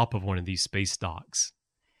top of one of these space docks.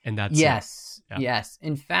 And that's Yes.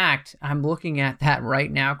 In fact, I'm looking at that right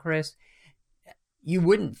now, Chris. You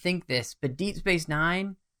wouldn't think this, but Deep Space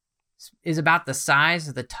Nine is about the size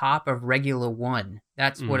of the top of Regula 1.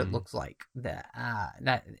 That's what it looks like that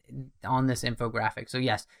on this infographic. So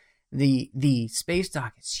yes, the space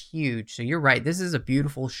dock is huge. So you're right. This is a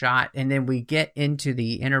beautiful shot. And then we get into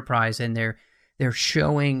the Enterprise, and they're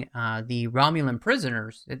showing the Romulan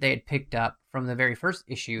prisoners that they had picked up from the very first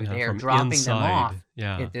issue. They are dropping them off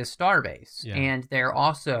at this starbase. Yeah. And they're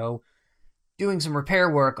also doing some repair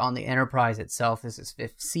work on the Enterprise itself. This is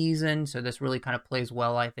 5th season, so this really kind of plays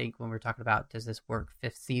well, I think, when we're talking about, does this work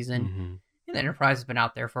 5th season? And the Enterprise has been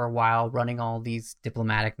out there for a while, running all these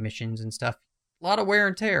diplomatic missions and stuff. A lot of wear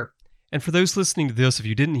and tear. And for those listening to this, if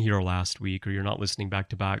you didn't hear last week or you're not listening back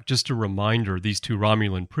to back, just a reminder, these 2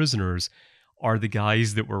 Romulan prisoners are the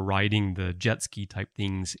guys that were riding the jet ski type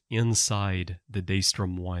things inside the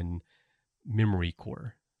Daystrom 1 memory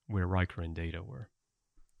core, where Riker and Data were.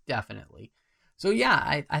 Definitely. So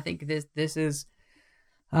yeah, I think this is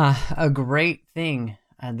a great thing,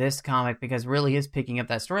 this comic, because it really is picking up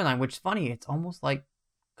that storyline, which is funny. It's almost like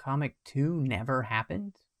comic 2 never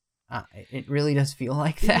happened. It really does feel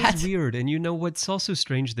like that. It's weird. And what's also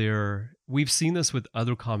strange there, we've seen this with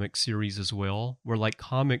other comic series as well, where like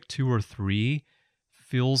comic 2 or 3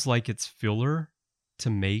 feels like it's filler to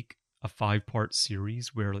make a 5-part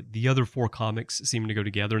series, where like the other 4 comics seem to go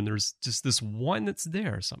together, and there's just this one that's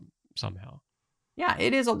there somehow. Yeah,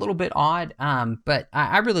 it is a little bit odd, but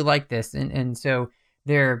I really like this, and so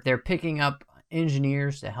they're picking up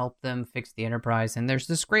engineers to help them fix the Enterprise, and there's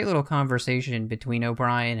this great little conversation between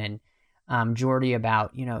O'Brien and Geordi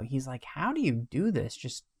about, he's like, how do you do this?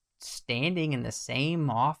 Just standing in the same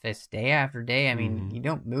office day after day. I mean, you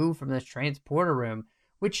don't move from this transporter room,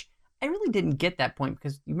 which I really didn't get that point,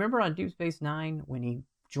 because you remember on Deep Space Nine when he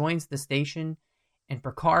joins the station and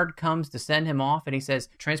Picard comes to send him off, and he says,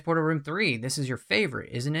 Transporter Room 3, this is your favorite,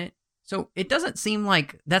 isn't it? So it doesn't seem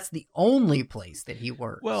like that's the only place that he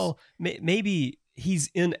works. Well, maybe he's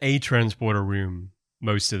in a transporter room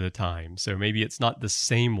most of the time, so maybe it's not the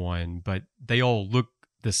same one, but they all look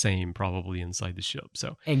the same probably inside the ship.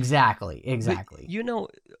 So Exactly.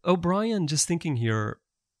 But, O'Brien, just thinking here,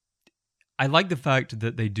 I like the fact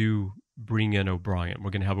that they do bring in O'Brien.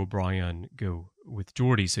 We're going to have O'Brien go with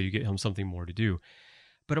Geordi, so you get him something more to do.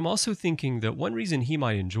 But I'm also thinking that one reason he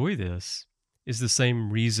might enjoy this is the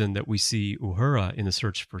same reason that we see Uhura in the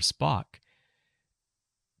search for Spock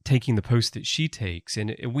taking the post that she takes.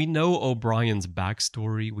 And we know O'Brien's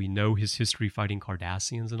backstory. We know his history fighting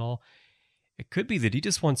Cardassians and all. It could be that he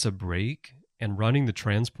just wants a break, and running the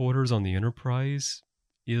transporters on the Enterprise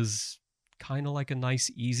is kind of like a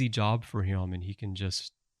nice, easy job for him, and he can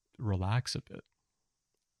just relax a bit.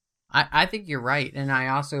 I think you're right. And I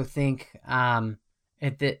also think when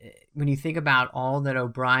you think about all that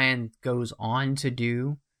O'Brien goes on to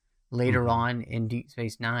do later on in Deep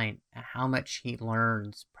Space Nine, how much he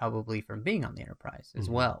learns probably from being on the Enterprise as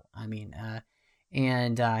well. I mean,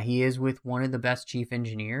 and he is with one of the best chief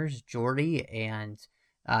engineers, Geordi, and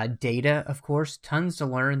Data, of course, tons to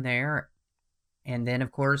learn there. And then,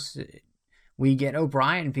 of course, we get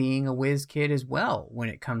O'Brien being a whiz kid as well when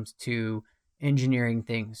it comes to engineering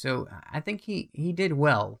things. So I think he did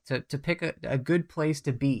well to pick a good place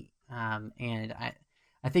to be. And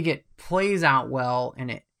I think it plays out well,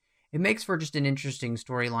 and it makes for just an interesting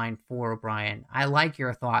storyline for O'Brien. I like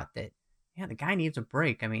your thought that, yeah, the guy needs a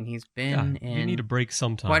break. I mean, he's been you need a break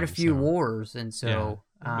sometime. quite a few wars, and so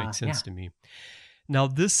that makes sense to me. Now,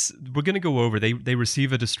 this we're going to go over. They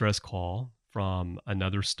receive a distress call from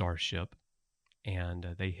another starship,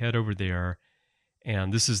 and they head over there.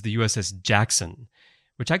 And this is the USS Jackson,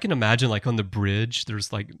 which I can imagine, like on the bridge,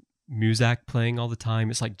 there's like music playing all the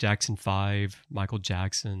time. It's like Jackson 5, Michael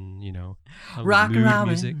Jackson, Rockin' Robin.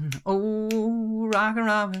 Music. Oh, Rockin'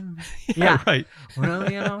 Robin. Yeah, right. Well,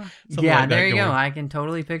 Something yeah, like that there you go. going. I can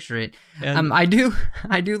totally picture it. And- I do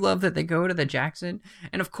love that they go to the Jackson,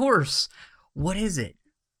 and of course, what is it?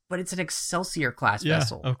 But it's an Excelsior class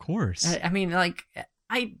vessel. Of course. I mean, like,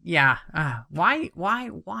 why?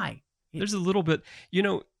 There's a little bit,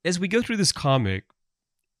 as we go through this comic,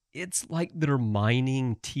 it's like they're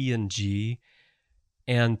mining TNG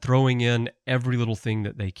and throwing in every little thing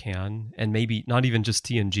that they can, and maybe not even just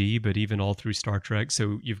TNG, but even all through Star Trek.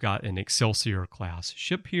 So you've got an Excelsior class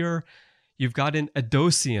ship here. You've got an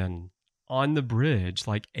Adosian on the bridge,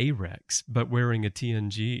 like Arex, but wearing a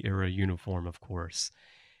TNG era uniform, of course.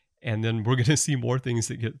 And then we're going to see more things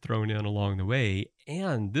that get thrown in along the way.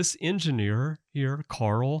 And this engineer here,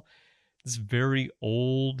 Carl, this very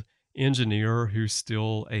old engineer who's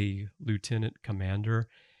still a lieutenant commander.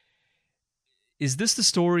 Is this the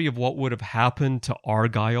story of what would have happened to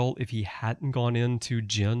Argyle if he hadn't gone into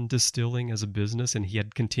gin distilling as a business and he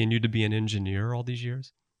had continued to be an engineer all these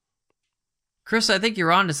years? Chris, I think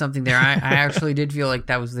you're on to something there. I actually did feel like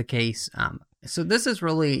that was the case. So this is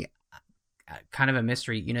really kind of a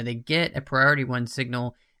mystery. They get a priority 1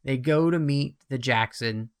 signal. They go to meet the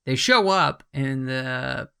Jackson. They show up, and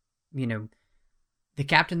the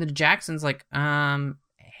captain of the Jackson's like,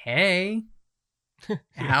 hey,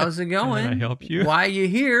 how's it going? Can I help you? Why are you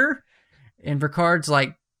here? And Picard's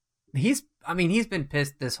like, he's been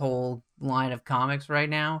pissed this whole line of comics right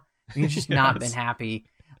now. He's just not been happy.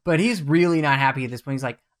 But he's really not happy at this point. He's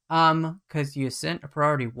like, because you sent a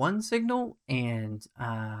priority 1 signal, and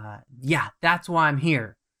yeah, that's why I'm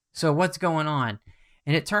here. So what's going on?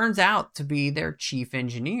 And it turns out to be their chief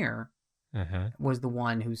engineer was the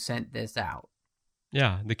one who sent this out.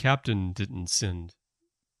 Yeah, the captain didn't send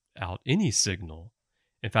out any signal.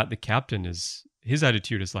 In fact, the captain his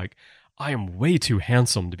attitude is like, I am way too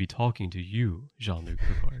handsome to be talking to you, Jean-Luc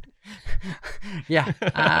Picard. Yeah,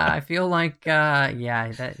 I feel like,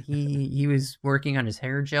 that he was working on his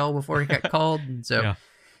hair gel before he got called. And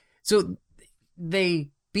so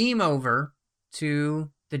they beam over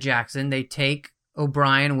to the Jackson. They take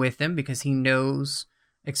O'Brien with them because he knows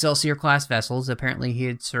Excelsior class vessels. Apparently he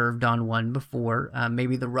had served on one before.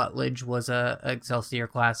 Maybe the Rutledge was a Excelsior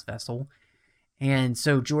class vessel. And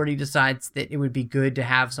so Geordi decides that it would be good to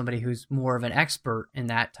have somebody who's more of an expert in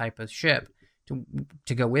that type of ship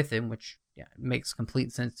to go with him, which makes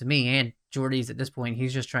complete sense to me. And Geordi's at this point,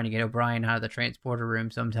 he's just trying to get O'Brien out of the transporter room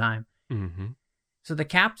sometime. Mm-hmm. So the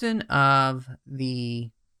captain of the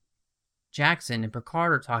Jackson and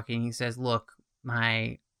Picard are talking. He says, look,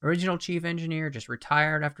 my original chief engineer just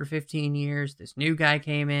retired after 15 years. This new guy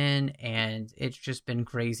came in, and it's just been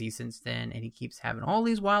crazy since then. And he keeps having all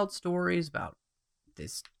these wild stories about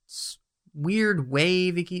this weird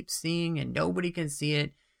wave he keeps seeing, and nobody can see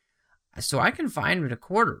it. So I can find him to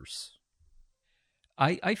quarters.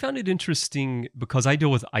 I found it interesting because I deal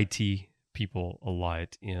with IT people a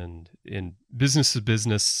lot in business to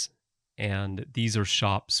business, and these are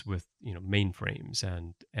shops with mainframes,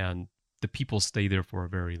 and the people stay there for a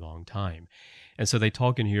very long time. And so they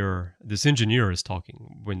talk in here, this engineer is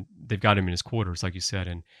talking when they've got him in his quarters, like you said,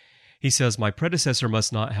 and he says, my predecessor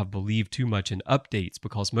must not have believed too much in updates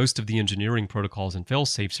because most of the engineering protocols and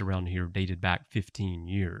fail-safes around here dated back 15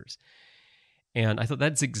 years. And I thought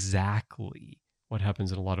that's exactly what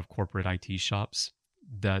happens in a lot of corporate IT shops,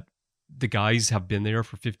 that the guys have been there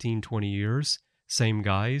for 15, 20 years, same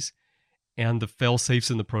guys, and the fail-safes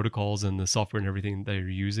and the protocols and the software and everything they're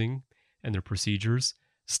using and their procedures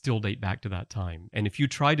still date back to that time. And if you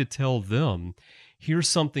try to tell them, here's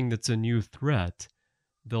something that's a new threat,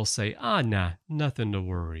 they'll say, nah, nothing to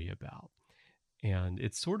worry about. And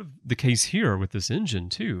it's sort of the case here with this engine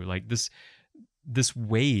too. Like this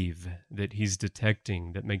wave that he's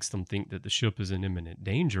detecting that makes them think that the ship is in imminent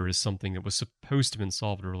danger is something that was supposed to have been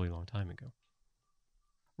solved a really long time ago.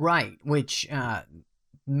 Right, which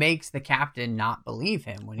makes the captain not believe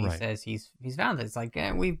him when he says he's found it. It's like,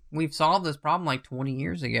 we've solved this problem like 20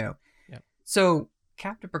 years ago. Yep. So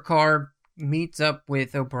Captain Picard meets up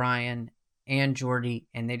with O'Brien and Geordi,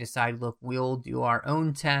 and they decide, look, we'll do our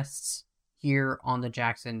own tests here on the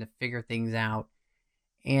Jackson to figure things out.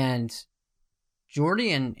 And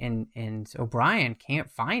Geordi and O'Brien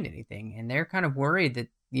can't find anything, and they're kind of worried that,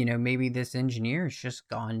 maybe this engineer's just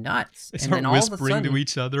gone nuts. They And start then all of a whispering sudden, to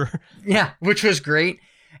each other. yeah, which was great.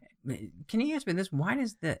 Can you answer me this? Why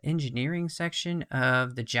does the engineering section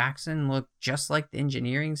of the Jackson look just like the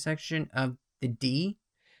engineering section of the D?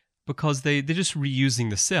 Because they're just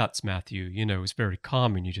reusing the sets, Matthew. It's very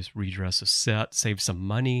common. You just redress a set, save some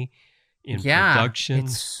money in production.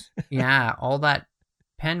 All that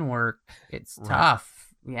pen work, it's Right.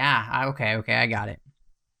 tough. Yeah, okay, I got it.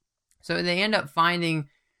 So they end up finding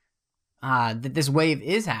that this wave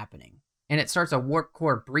is happening, and it starts a warp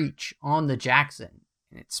core breach on the Jackson,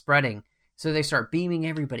 and it's spreading. So they start beaming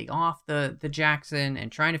everybody off the Jackson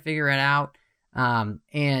and trying to figure it out.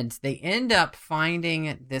 And they end up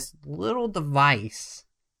finding this little device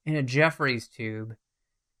in a Jeffries tube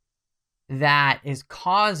that is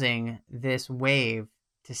causing this wave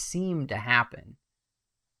to seem to happen.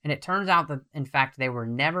 And it turns out that, in fact, they were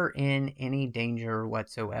never in any danger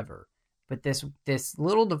whatsoever. But this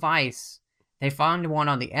little device, they found one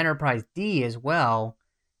on the Enterprise D as well,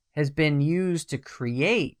 has been used to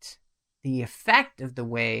create the effect of the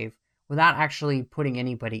wave without actually putting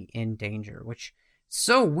anybody in danger, which is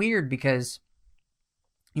so weird because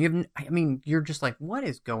you're just like, what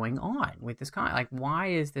is going on with this like, why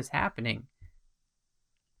is this happening?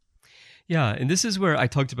 Yeah, and this is where I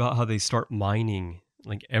talked about how they start mining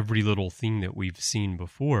like every little thing that we've seen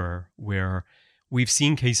before, where we've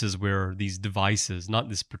seen cases where these devices, not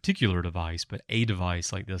this particular device, but a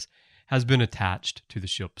device like this, has been attached to the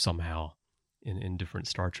ship somehow in different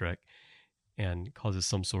Star Trek and causes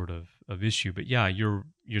some sort of issue. But yeah, you're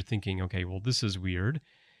thinking, okay, well, this is weird.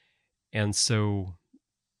 And so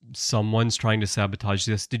someone's trying to sabotage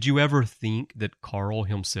this. Did you ever think that Carl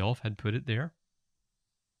himself had put it there?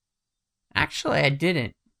 Actually, I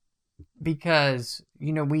didn't, because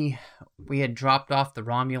we had dropped off the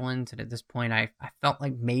Romulans, and at this point, I felt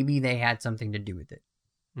like maybe they had something to do with it.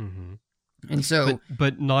 Mm-hmm. And so,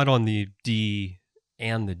 but not on the D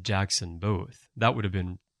and the Jackson both. That would have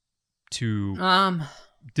been too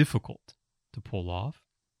difficult to pull off.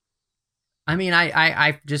 I mean,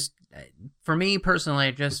 I just, for me personally,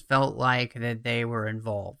 I just felt like that they were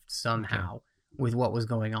involved somehow with what was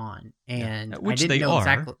going on, and which I didn't they know are,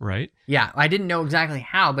 exactly, right? Yeah, I didn't know exactly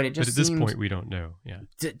how, but it just But at this seemed point, we don't know. Yeah,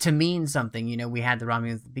 to mean something. We had the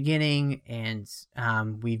Romulans at the beginning, and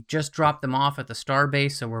we've just dropped them off at the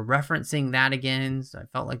starbase, so we're referencing that again. So I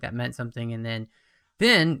felt like that meant something, and then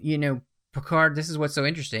Picard. This is what's so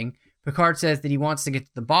interesting. Picard says that he wants to get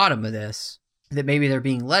to the bottom of this, that maybe they're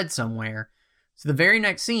being led somewhere. So the very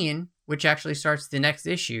next scene, which actually starts the next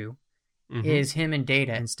issue, is him and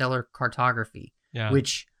Data in stellar cartography. Yeah.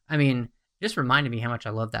 Which, just reminded me how much I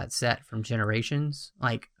love that set from Generations.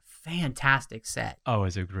 Like, fantastic set. Oh,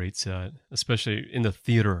 it's a great set, especially in the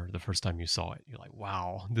theater the first time you saw it. You're like,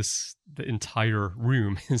 wow, the entire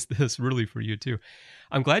room is this really for you too.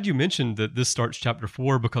 I'm glad you mentioned that this starts chapter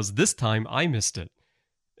 4, because this time I missed it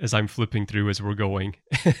as I'm flipping through as we're going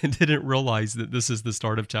and didn't realize that this is the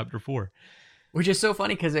start of chapter 4. Which is so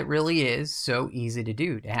funny, because it really is so easy to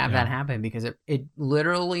do, to have that happen, because it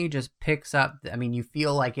literally just picks up. You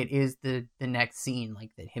feel like it is the next scene,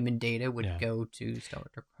 like that him and Data would go to stellar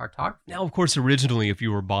cartography. Now, of course, originally, if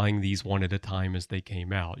you were buying these one at a time as they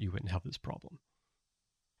came out, you wouldn't have this problem.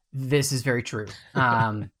 This is very true.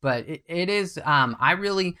 But it is, I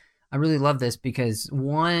really love this, because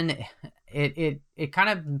one, it kind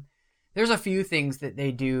of, there's a few things that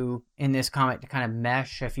they do in this comic to kind of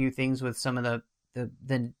mesh a few things with some of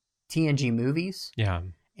the TNG movies. Yeah.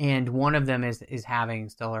 And one of them is having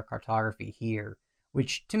stellar cartography here,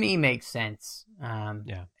 which to me makes sense.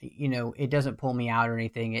 It doesn't pull me out or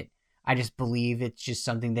anything. I just believe it's just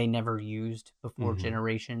something they never used before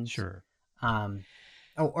Generations. Sure.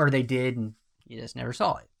 Or they did, and you just never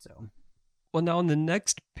saw it. So. Well, now on the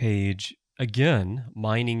next page, again,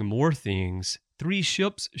 mining more things, 3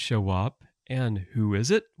 ships show up, and who is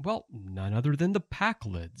it? Well, none other than the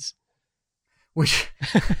Packlids. Which,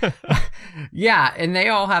 yeah, and they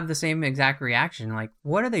all have the same exact reaction. Like,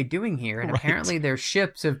 what are they doing here? And apparently their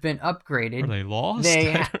ships have been upgraded. Are they lost?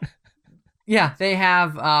 They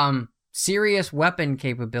have serious weapon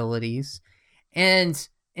capabilities. And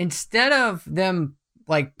instead of them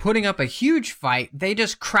like putting up a huge fight, they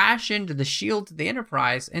just crash into the shield of the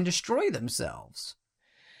Enterprise and destroy themselves.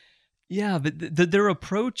 Yeah, but their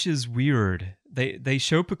approach is weird. They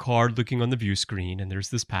show Picard looking on the view screen, and there's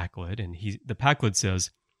this Packlid, and the Packlid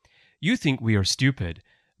says, "You think we are stupid,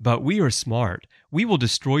 but we are smart. We will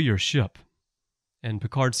destroy your ship." And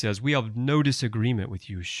Picard says, "We have no disagreement with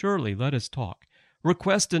you. Surely let us talk.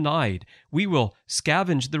 Request denied. We will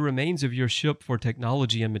scavenge the remains of your ship for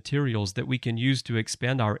technology and materials that we can use to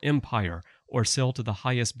expand our empire or sell to the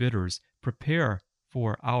highest bidders. Prepare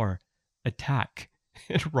for our attack.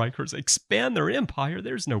 And Riker's expand their empire?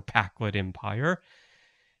 There's no Packlet empire.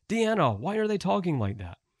 Deanna, why are they talking like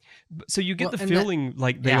that? So you get the feeling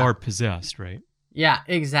like they are possessed, right? Yeah,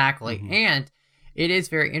 exactly. Mm-hmm. And it is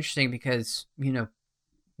very interesting because,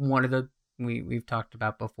 one of the we've talked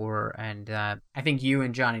about before, and I think you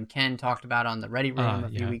and John and Ken talked about on the Ready Room a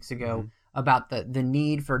few weeks ago about the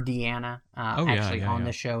need for Deanna on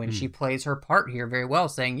the show, and she plays her part here very well,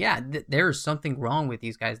 saying, there is something wrong with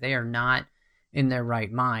these guys. They are not in their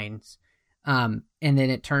right minds. And then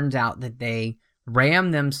it turns out that they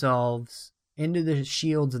ram themselves into the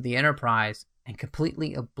shields of the Enterprise and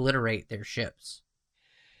completely obliterate their ships.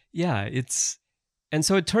 Yeah, and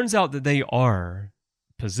so it turns out that they are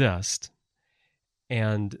possessed,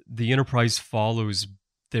 and the Enterprise follows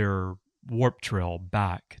their warp trail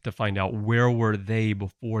back to find out where were they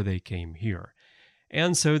before they came here.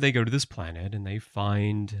 And so they go to this planet and they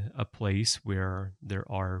find a place where there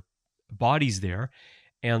are bodies there,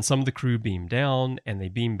 and some of the crew beam down and they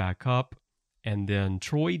beam back up, and then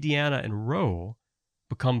Troy, Deanna, and Ro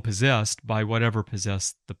become possessed by whatever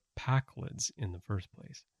possessed the Packlids in the first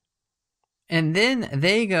place. And then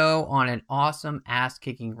they go on an awesome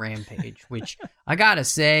ass-kicking rampage, which I gotta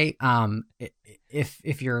say,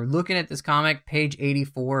 if you're looking at this comic, page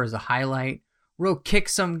 84 is a highlight. Ro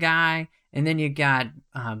kicks some guy, and then you got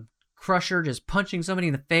Crusher just punching somebody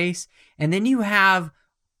in the face, and then you have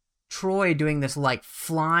Troy doing this like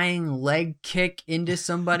flying leg kick into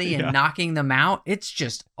somebody and knocking them out. It's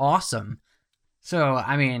just awesome. So,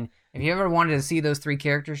 I mean, if you ever wanted to see those three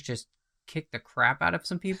characters just kick the crap out of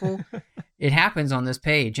some people, it happens on this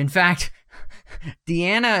page. In fact,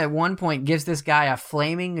 Deanna at one point gives this guy a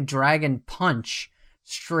flaming dragon punch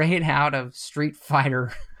straight out of Street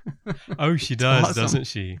Fighter. Oh, she does, awesome. Doesn't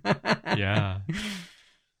she? Yeah.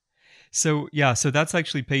 So that's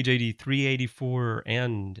actually page 83, 84,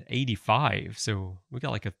 and 85. So we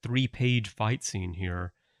got like a 3-page fight scene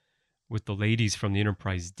here with the ladies from the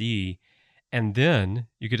Enterprise D. And then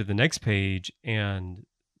you get to the next page and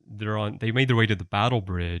they made their way to the battle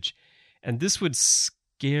bridge. And this would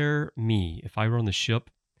scare me if I were on the ship.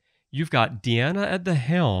 You've got Deanna at the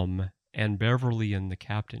helm and Beverly in the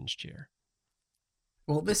captain's chair.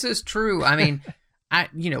 Well, this is true. I mean, I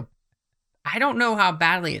don't know how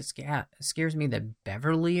badly it scares me that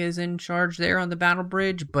Beverly is in charge there on the battle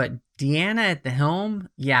bridge, but Deanna at the helm,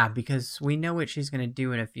 because we know what she's going to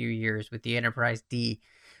do in a few years with the Enterprise D.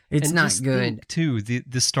 It's not good. Think, too,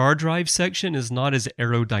 the star drive section is not as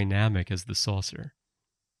aerodynamic as the saucer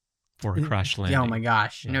for a crash landing. Oh my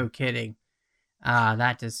gosh, no kidding.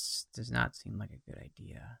 That does not seem like a good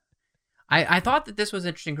idea. I thought that this was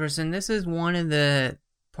interesting, Chris, and this is one of the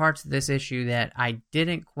parts of this issue that I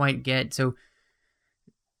didn't quite get. So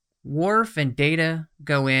Worf and Data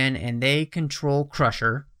go in and they control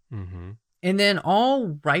Crusher. Mm-hmm. And then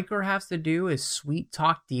all Riker has to do is sweet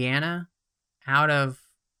talk Deanna out of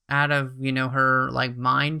her like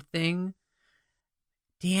mind thing.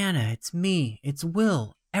 Deanna, it's me. It's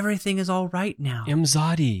Will. Everything is all right now.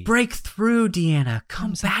 Imzadi. Break through, Deanna.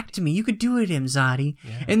 Come back to me. You could do it, Imzadi.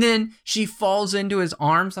 Yeah. And then she falls into his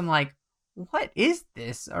arms. I'm like, what is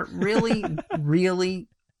this? Really, really,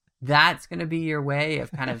 that's going to be your way of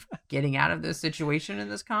kind of getting out of this situation in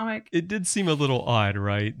this comic? It did seem a little odd,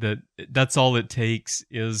 right? That's all it takes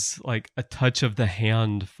is like a touch of the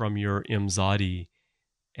hand from your Imzadi,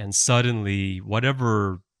 and suddenly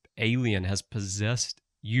whatever alien has possessed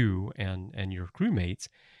you and your crewmates,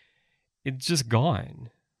 it's just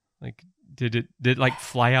gone. Like, did it like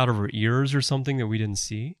fly out of her ears or something that we didn't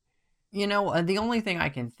see? The only thing I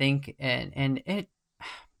can think, and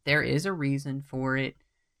there is a reason for it.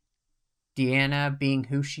 Deanna being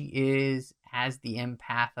who she is, as the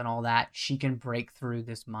empath and all that, she can break through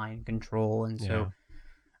this mind control, and so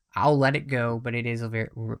I'll let it go. But it is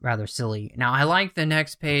rather silly. Now I like the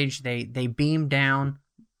next page. They beam down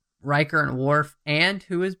Riker and Worf, and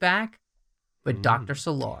who is back? But Dr.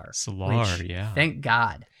 Solar. Thank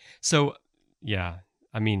God. So, yeah,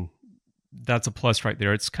 I mean, that's a plus right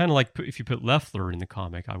there. It's kind of like if you put Leffler in the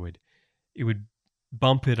comic, it would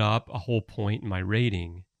bump it up a whole point in my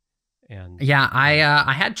rating. And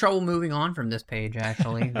I had trouble moving on from this page,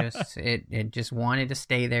 actually. It just wanted to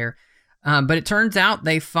stay there. But it turns out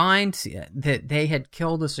they find that they had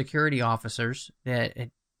killed the security officers that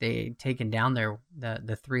they had taken down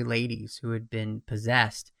the three ladies who had been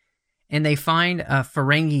possessed. and they find a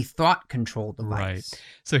Ferengi thought control device. Right.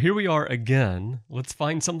 So here we are again. Let's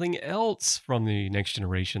find something else from the Next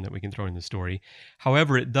Generation that we can throw in the story.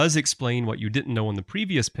 However, it does explain what you didn't know on the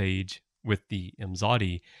previous page with the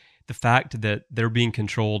Imzadi, the fact that they're being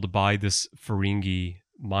controlled by this Ferengi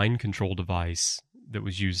mind control device that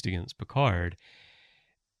was used against Picard.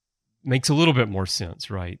 Makes a little bit more sense,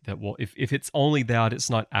 right? That, well, if it's only that it's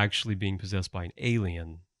not actually being possessed by an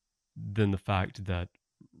alien, then the fact that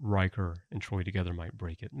Riker and Troy together might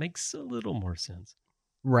break it makes a little more sense.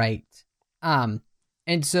 Right. And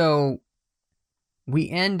so we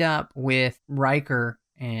end up with Riker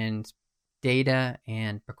and Data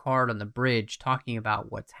and Picard on the bridge talking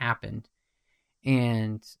about what's happened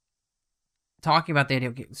and talking about the idea.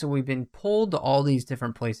 Okay, so we've been pulled to all these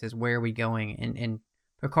different places. Where are we going? And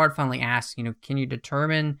Picard finally asks, can you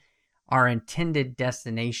determine our intended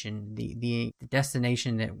destination, the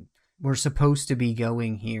destination that we're supposed to be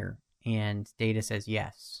going here? And Data says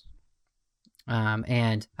yes.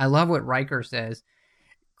 And I love what Riker says.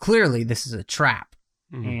 Clearly, this is a trap.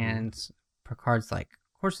 Mm-hmm. And Picard's like,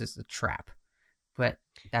 of course it's a trap, but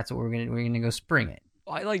that's what we're gonna go spring it.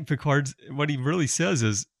 I like Picard's, what he really says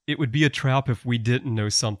is, it would be a trap if we didn't know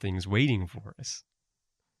something's waiting for us.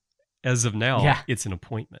 As of now, It's an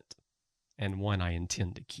appointment, and one I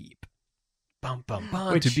intend to keep. Bum, bum,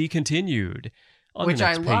 bum, to be continued on the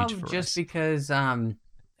next page for us. Which I love just because,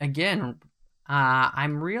 again,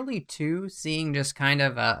 I'm really, too, seeing just kind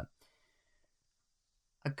of a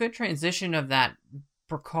good transition of that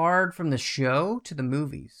Picard from the show to the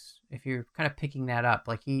movies. If you're kind of picking that up,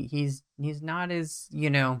 like he's not as,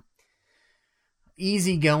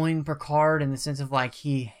 easygoing Picard in the sense of like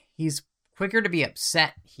he's quicker to be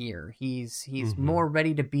upset here. He's mm-hmm. more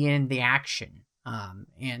ready to be in the action.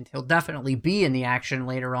 And he'll definitely be in the action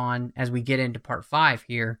later on as we get into part 5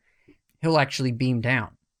 here. He'll actually beam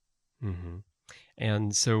down. Mm-hmm.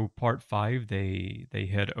 And so part 5, they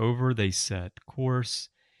head over, they set course,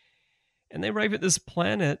 and they arrive at this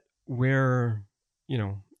planet where,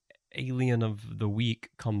 Alien of the Week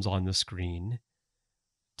comes on the screen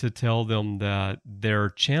to tell them that their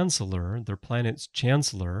planet's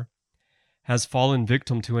chancellor, has fallen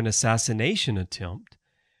victim to an assassination attempt,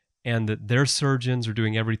 and that their surgeons are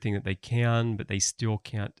doing everything that they can, but they still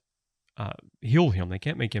can't heal him. They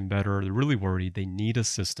can't make him better. They're really worried. They need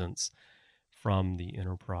assistance from the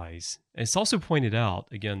Enterprise. And it's also pointed out,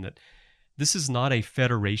 again, that this is not a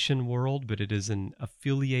Federation world, but it is an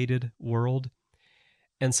affiliated world.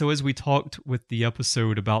 And so as we talked with the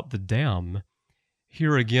episode about the dam,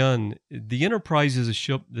 here again, the Enterprise is a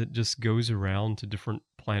ship that just goes around to different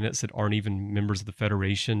planets that aren't even members of the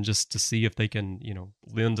Federation just to see if they can,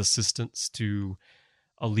 lend assistance to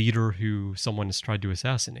a leader who someone has tried to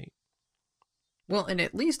assassinate. Well, and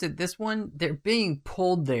at least at this one, they're being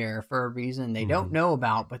pulled there for a reason they don't know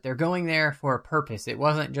about, but they're going there for a purpose. It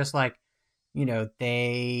wasn't just like,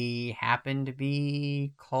 they happen to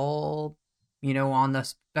be called, on the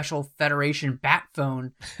special Federation bat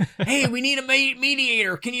phone. Hey, we need a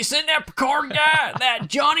mediator. Can you send that Picard guy, that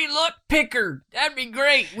Johnny Luck Pickard? That'd be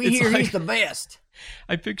great. He's the best.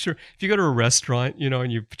 I picture if you go to a restaurant,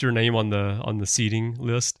 and you put your name on the seating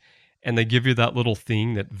list, and they give you that little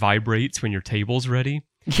thing that vibrates when your table's ready.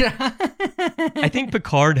 Yeah. I think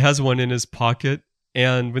Picard has one in his pocket,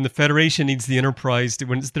 and when the Federation needs the Enterprise,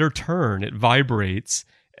 when it's their turn, it vibrates,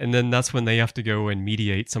 and then that's when they have to go and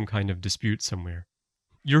mediate some kind of dispute somewhere.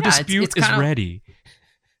 Your dispute is ready.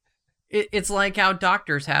 It's like how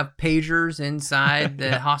doctors have pagers inside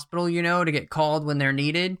the hospital, to get called when they're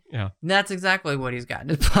needed. Yeah. That's exactly what he's got in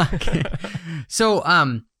his pocket.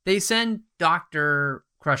 So they send Dr.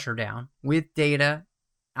 Crusher down with Data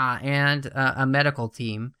and a medical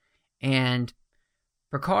team. And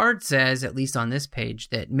Picard says, at least on this page,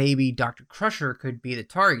 that maybe Dr. Crusher could be the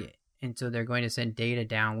target. And so they're going to send Data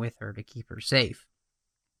down with her to keep her safe.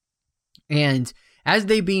 And as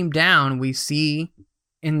they beam down, we see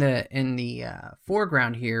in the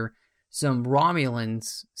foreground here some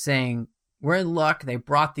Romulans saying, we're in luck, they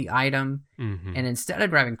brought the item. Mm-hmm. And instead of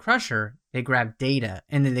grabbing Crusher, they grab Data,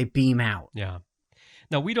 and then they beam out. Yeah.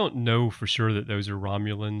 Now, we don't know for sure that those are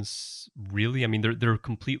Romulans, really. I mean, they're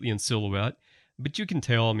completely in silhouette. But you can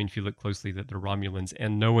tell, if you look closely, that they're Romulans.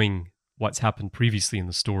 And knowing what's happened previously in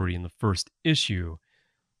the story in the first issue,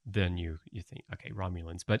 then you think, okay,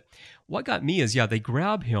 Romulans. But what got me is, they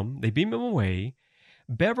grab him, they beam him away.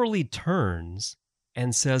 Beverly turns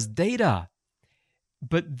and says, Data.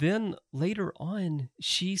 But then later on,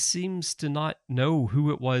 she seems to not know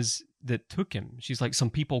who it was that took him. She's like, some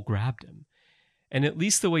people grabbed him. And at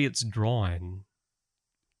least the way it's drawn,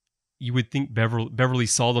 you would think Beverly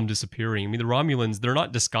saw them disappearing. I mean, the Romulans, they're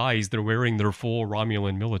not disguised. They're wearing their full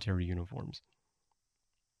Romulan military uniforms.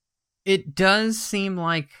 It does seem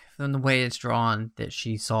like, from the way it's drawn, that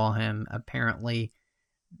she saw him. Apparently,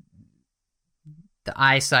 the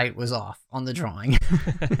eyesight was off on the drawing.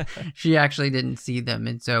 She actually didn't see them.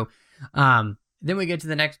 And so then we get to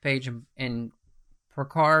the next page, and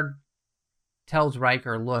Picard tells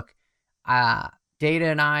Riker, look, Data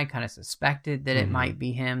and I kind of suspected that it might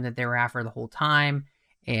be him that they were after the whole time,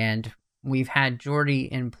 and we've had Geordi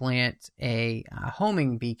implant a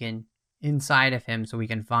homing beacon inside of him so we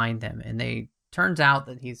can find them. And turns out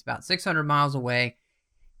that he's about 600 miles away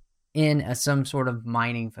in some sort of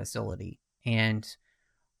mining facility. And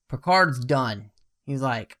Picard's done. He's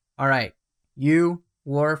like, all right, you,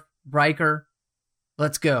 Worf, Riker,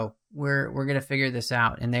 let's go. We're going to figure this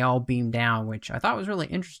out. And they all beam down, which I thought was really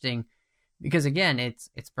interesting because, again, it's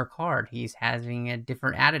Picard. He's having a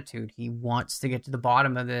different attitude. He wants to get to the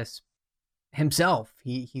bottom of this himself.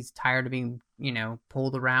 He's tired of being,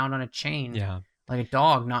 pulled around on a chain like a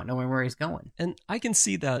dog, not knowing where he's going. And I can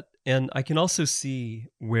see that. And I can also see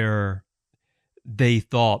where they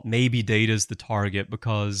thought maybe Data's the target,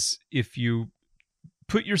 because if you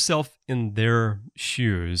put yourself in their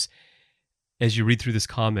shoes as you read through this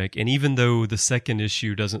comic, and even though the second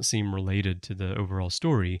issue doesn't seem related to the overall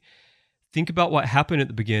story, think about what happened at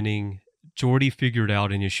the beginning. Geordi figured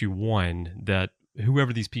out in issue 1 that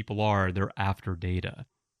whoever these people are, they're after Data.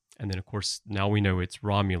 And then, of course, now we know it's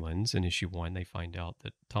Romulans. In issue 1, they find out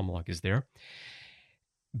that Tomalak is there.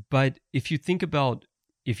 But if you think about,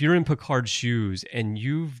 if you're in Picard's shoes and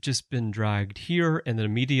you've just been dragged here, and then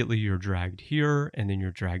immediately you're dragged here, and then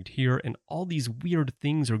you're dragged here, and all these weird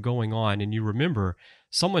things are going on, and you remember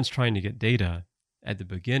someone's trying to get Data at the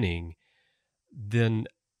beginning, then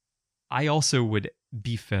I also would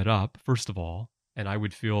be fed up, first of all, and I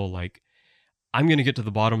would feel like I'm going to get to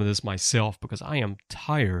the bottom of this myself because I am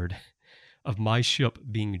tired of my ship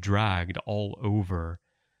being dragged all over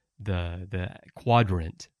the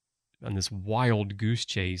quadrant on this wild goose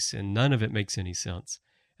chase, and none of it makes any sense.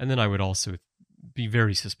 And then I would also be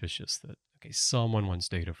very suspicious that, okay, someone wants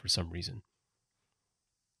Data for some reason.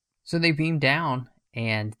 So they beam down,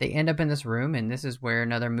 and they end up in this room, and this is where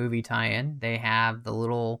another movie tie-in. They have the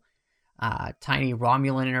little tiny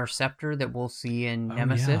Romulan interceptor that we'll see in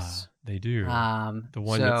Nemesis. Yeah, they do. The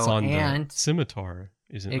one that's on the scimitar,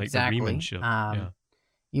 isn't it? Exactly. Like the Riemann ship.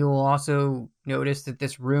 You will also notice that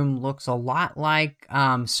this room looks a lot like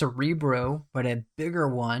Cerebro, but a bigger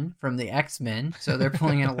one from the X-Men. So they're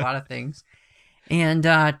pulling in a lot of things. And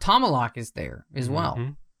Tomalak is there as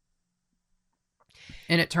well.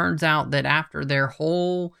 And it turns out that after their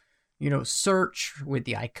whole, search with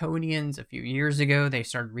the Iconians a few years ago, they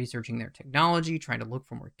started researching their technology, trying to look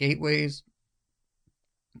for more gateways.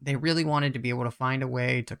 They really wanted to be able to find a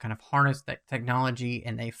way to kind of harness that technology,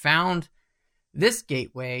 and they found this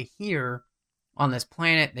gateway here on this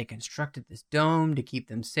planet. They constructed this dome to keep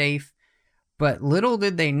them safe, but little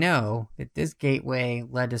did they know that this gateway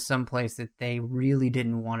led to some place that they really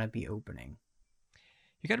didn't want to be opening.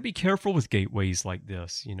 You got to be careful with gateways like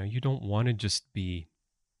this. You don't want to just be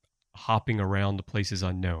hopping around to places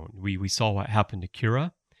unknown. We saw what happened to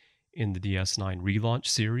Kira in the DS9 relaunch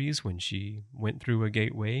series when she went through a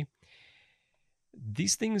gateway.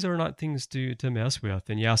 These things are not things to mess with.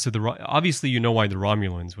 And yeah, so obviously why the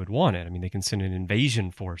Romulans would want it. I mean, they can send an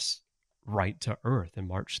invasion force right to Earth and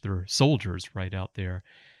march their soldiers right out there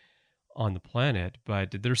on the planet,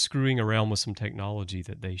 but they're screwing around with some technology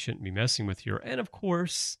that they shouldn't be messing with here. And of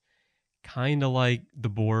course, kind of like the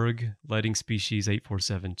Borg letting species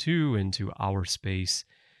 8472 into our space,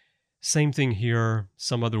 same thing here,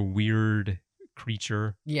 some other weird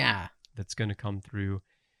creature that's going to come through.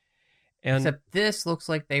 And except this looks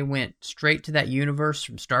like they went straight to that universe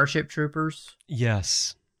from Starship Troopers.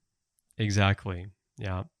 Yes, exactly.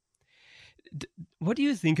 Yeah. What do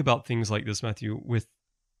you think about things like this, Matthew, with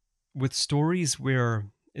stories where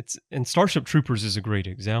and Starship Troopers is a great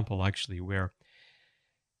example, actually, where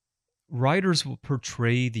writers will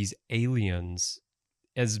portray these aliens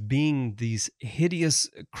as being these hideous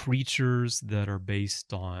creatures that are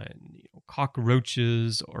based on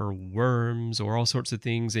cockroaches or worms or all sorts of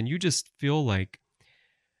things, and you just feel like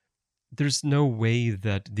there's no way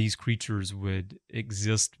that these creatures would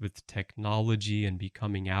exist with technology and be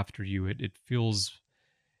coming after you. It feels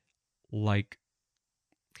like,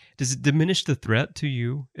 does it diminish the threat to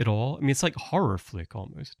you at all? I mean, it's like horror flick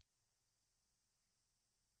almost.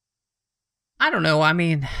 I don't know. I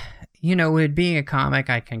mean, with being a comic,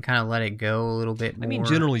 I can kind of let it go a little bit more. I mean,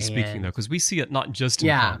 generally speaking, though, because we see it not just in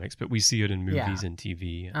comics, but we see it in movies and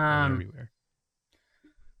TV and everywhere.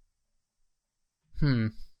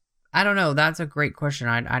 I don't know. That's a great question.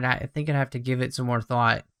 I think I'd have to give it some more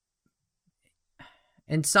thought.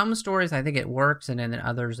 In some stories, I think it works, and in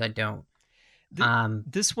others, I don't.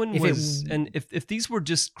 This one was, and if these were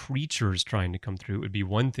just creatures trying to come through, it would be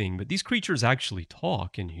one thing. But these creatures actually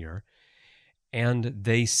talk in here, and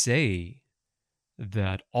they say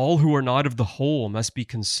that all who are not of the whole must be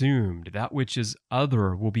consumed. That which is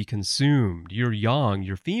other will be consumed. Your young,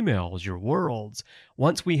 your females, your worlds.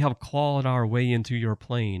 Once we have clawed our way into your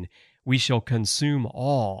plane, we shall consume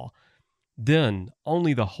all. Then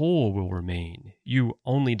only the whole will remain. You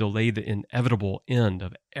only delay the inevitable end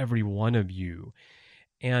of every one of you.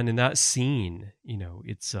 And in that scene,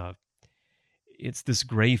 it's this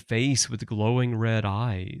gray face with glowing red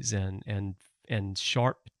eyes and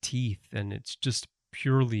sharp teeth, and it's just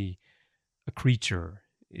purely a creature.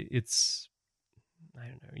 It's, I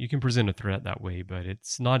don't know, you can present a threat that way, but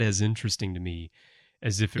it's not as interesting to me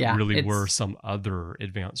as if it really were some other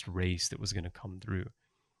advanced race that was going to come through.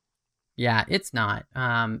 Yeah, it's not.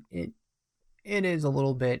 It is a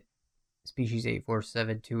little bit species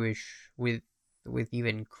 8472-ish with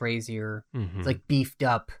even crazier. Mm-hmm. It's like beefed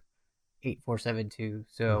up 8472.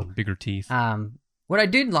 So bigger teeth. What I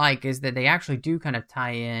did like is that they actually do kind of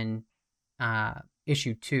tie in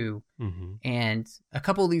issue 2, and a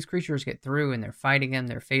couple of these creatures get through and they're fighting them.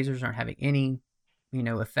 Their phasers aren't having any,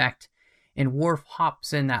 effect. And Worf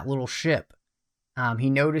hops in that little ship.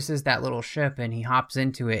 He notices that little ship and he hops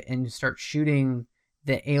into it and starts shooting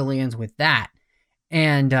the aliens with that.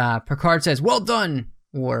 And Picard says, "Well done,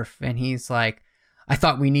 Worf." And he's like, "I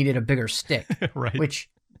thought we needed a bigger stick." Right.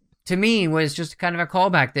 Which to me was just kind of a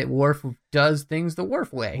callback that Worf does things the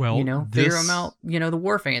Worf way. Well, figure them out, the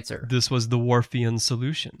Worf answer. This was the Worfian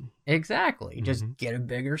solution. Exactly. Just get a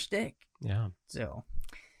bigger stick. Yeah. So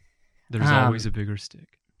there's always a bigger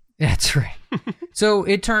stick. That's right. So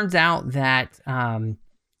it turns out that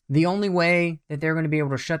the only way that they're going to be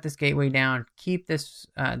able to shut this gateway down, keep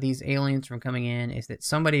these aliens from coming in, is that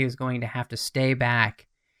somebody is going to have to stay back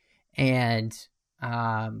and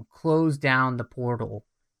close down the portal.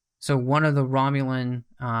 So one of the Romulan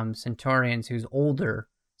Centaurians, who's older,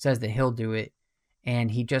 says that he'll do it,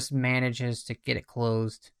 and he just manages to get it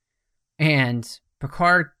closed. And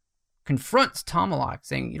Picard confronts Tomalak,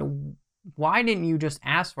 saying, why didn't you just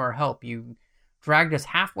ask for our help? You dragged us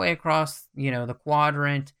halfway across, the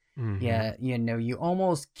quadrant. Mm-hmm. Yeah, you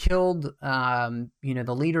almost killed, the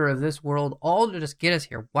leader of this world, all to just get us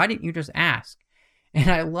here. Why didn't you just ask?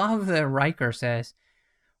 And I love that Riker says,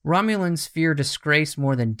 Romulans fear disgrace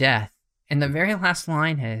more than death. And the very last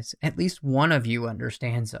line is, at least one of you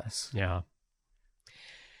understands us. Yeah.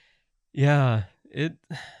 Yeah.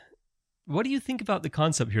 What do you think about the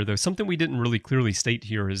concept here, though? Something we didn't really clearly state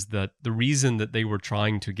here is that the reason that they were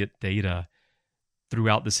trying to get Data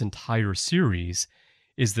throughout this entire series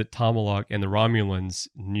is that Tomalak and the Romulans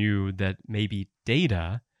knew that maybe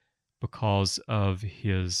Data, because of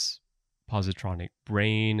his positronic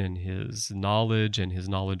brain and his knowledge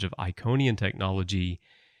of Iconian technology,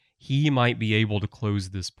 he might be able to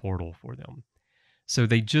close this portal for them. So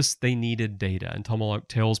they needed Data, and Tomalak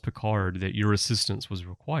tells Picard that your assistance was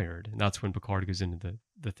required. And that's when Picard goes into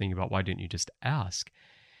the thing about why didn't you just ask?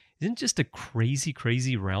 Isn't it just a crazy,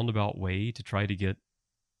 crazy roundabout way to try to get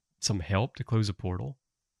some help to close a portal?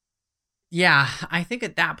 Yeah, I think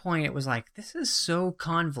at that point it was like, this is so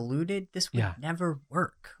convoluted, this would never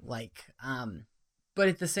work. But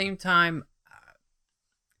at the same time,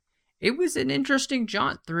 it was an interesting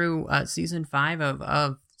jaunt through season 5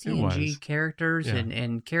 of TNG characters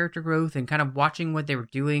and character growth and kind of watching what they were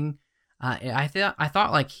doing. I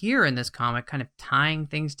thought like here in this comic, kind of tying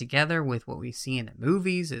things together with what we see in the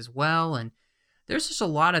movies as well. And there's just a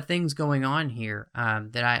lot of things going on here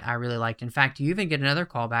that I really liked. In fact, you even get another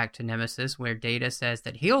callback to Nemesis where Data says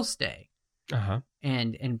that he'll stay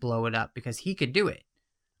and blow it up because he could do it.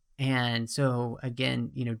 And so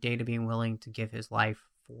again, Data being willing to give his life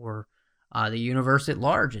for the universe at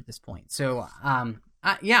large at this point. So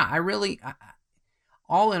I really,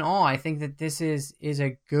 all in all, I think that this is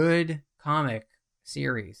a good comic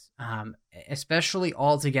series, especially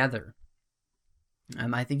all together.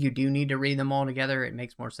 I think you do need to read them all together. It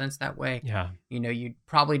makes more sense that way. Yeah. You'd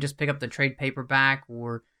probably just pick up the trade paperback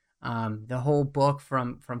or the whole book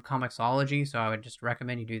from Comixology. So I would just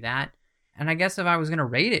recommend you do that. And I guess if I was going to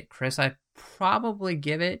rate it, Chris, I'd probably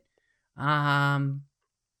give it 7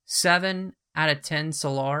 out of 10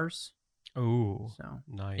 Solars. Oh, so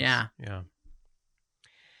nice. Yeah.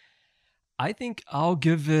 I think I'll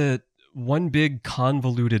give it one big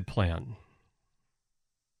convoluted plan.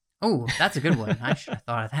 Oh, that's a good one. I should have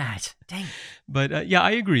thought of that. Dang. But yeah,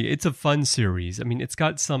 I agree. It's a fun series. I mean, it's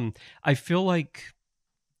got some, I feel like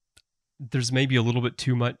there's maybe a little bit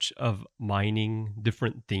too much of mining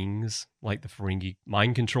different things, like the Ferengi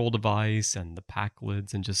mind control device and the pack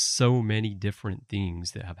lids, and just so many different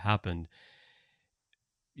things that have happened.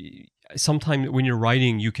 Sometimes when you're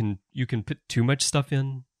writing, you can put too much stuff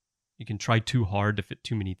in. You can try too hard to fit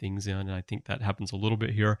too many things in, and I think that happens a little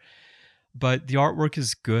bit here. But the artwork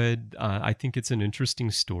is good. I think it's an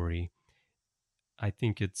interesting story. I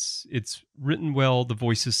think it's written well. The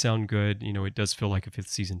voices sound good. You know, it does feel like a 5th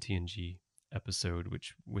season TNG episode,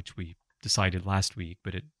 which we decided last week,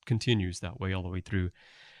 but it continues that way all the way through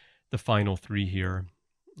the final 3 here.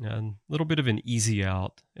 And a little bit of an easy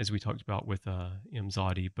out, as we talked about with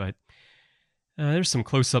Imzadi, but there's some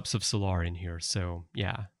close-ups of Solar in here. So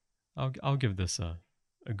yeah, I'll give this a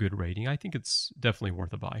good rating. I think it's definitely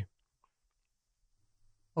worth a buy.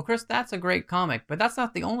 Well, Chris, that's a great comic, but that's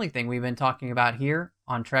not the only thing we've been talking about here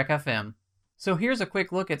on Trek FM. So here's a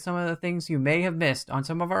quick look at some of the things you may have missed on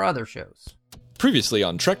some of our other shows. Previously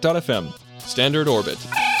on Trek.fm, Standard Orbit.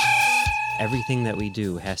 Everything that we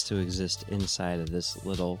do has to exist inside of this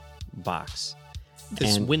little box.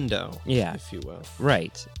 This window, yeah, if you will.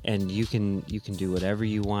 Right. And you can do whatever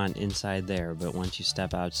you want inside there, but once you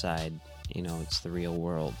step outside, you know, it's the real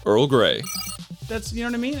world. Earl Grey. That's, you know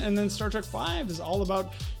what I mean? And then Star Trek V is all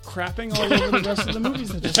about crapping all over the rest of the movies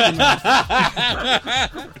that just came out.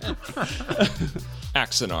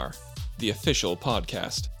 Axanar, the official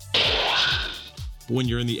podcast. When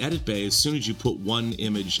you're in the edit bay, as soon as you put one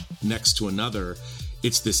image next to another,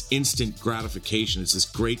 it's this instant gratification. It's this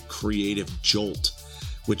great creative jolt,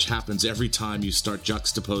 which happens every time you start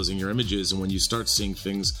juxtaposing your images. And when you start seeing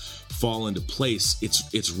things fall into place,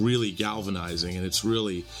 it's really galvanizing and it's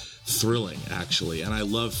really thrilling, actually. And I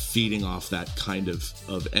love feeding off that kind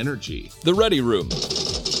of energy. The Ready Room.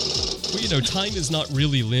 Well, you know, time is not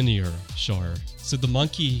really linear, Shar. So the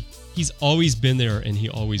monkey, he's always been there and he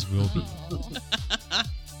always will be.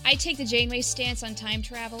 I take the Janeway stance on time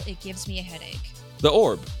travel. It gives me a headache. The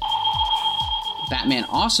Orb. Batman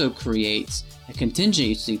also creates a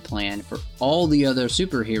contingency plan for all the other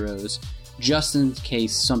superheroes just in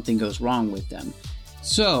case something goes wrong with them.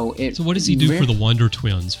 So what does he do for the Wonder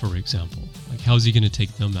Twins, for example? Like, how's he going to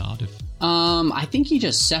take them out? I think he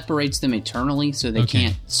just separates them eternally so they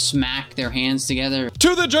can't smack their hands together.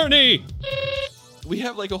 To the journey! We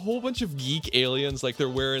have like a whole bunch of geek aliens, like they're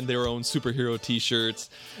wearing their own superhero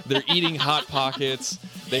t-shirts. They're eating Hot Pockets.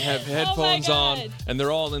 They have headphones on, and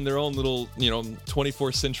they're all in their own little,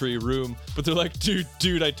 24th century room. But they're like,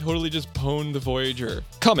 dude, I totally just pwned the Voyager.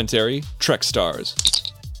 Commentary, Trek Stars.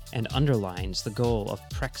 And underlines the goal of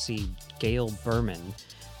Prexy Gail Berman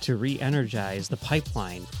to re-energize the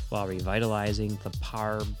pipeline while revitalizing the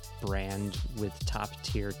PAR brand with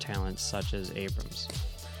top-tier talents such as Abrams.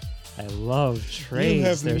 I love trades. You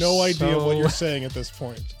have They're no idea what you're saying at this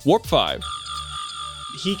point. Warp 5.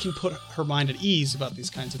 He can put her mind at ease about these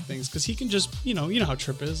kinds of things because he can just, you know how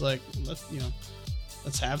Trip is, like,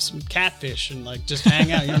 let's have some catfish and like just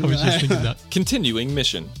hang out. I was just thinking that. Continuing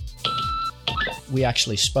mission. We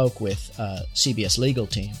actually spoke with CBS legal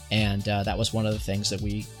team, and that was one of the things that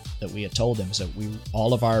we had told them, is that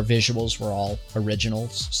all of our visuals were all original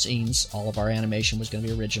scenes, all of our animation was going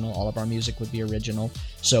to be original, all of our music would be original,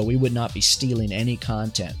 so we would not be stealing any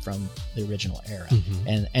content from the original era,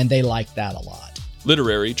 and they liked that a lot.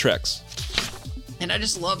 Literary Treks. And I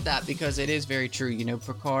just love that because it is very true.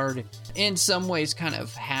 Picard in some ways kind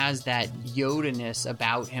of has that Yoda-ness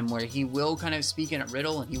about him where he will kind of speak in a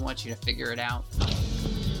riddle and he wants you to figure it out.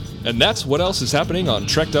 And that's what else is happening on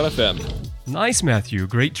Trek.fm. Nice, Matthew.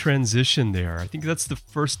 Great transition there. I think that's the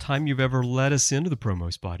first time you've ever led us into the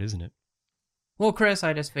promo spot, isn't it? Well, Chris,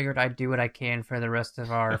 I just figured I'd do what I can for the rest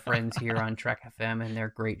of our friends here on Trek FM and their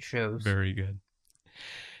great shows. Very good.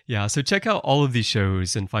 Yeah, so check out all of these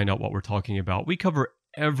shows and find out what we're talking about. We cover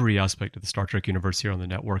every aspect of the Star Trek universe here on the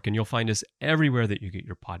network, and you'll find us everywhere that you get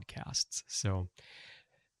your podcasts. So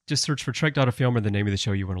just search for Trek.fm or the name of the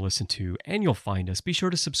show you want to listen to, and you'll find us. Be sure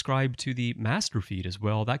to subscribe to the master feed as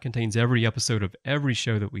well. That contains every episode of every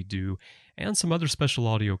show that we do, and some other special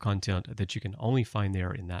audio content that you can only find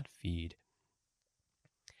there in that feed.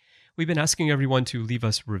 We've been asking everyone to leave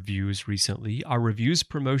us reviews recently. Our reviews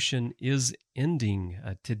promotion is ending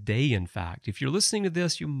today, in fact. If you're listening to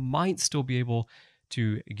this, you might still be able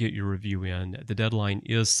to get your review in. The deadline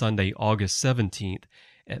is Sunday, August 17th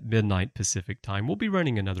at midnight Pacific time. We'll be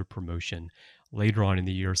running another promotion later on in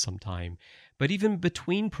the year sometime. But even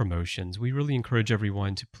between promotions, we really encourage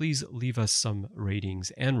everyone to please leave us some ratings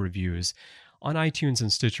and reviews on iTunes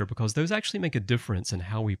and Stitcher, because those actually make a difference in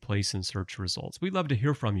how we place in search results. We'd love to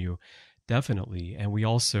hear from you, definitely, and we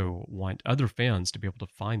also want other fans to be able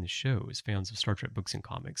to find the show as fans of Star Trek books and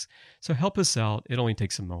comics. So help us out. It only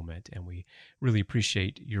takes a moment, and we really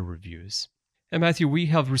appreciate your reviews. And Matthew, we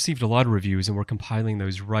have received a lot of reviews, and we're compiling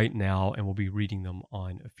those right now, and we'll be reading them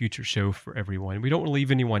on a future show for everyone. We don't want to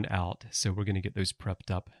leave anyone out, so we're going to get those prepped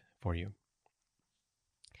up for you.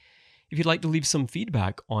 If you'd like to leave some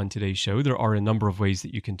feedback on today's show, there are a number of ways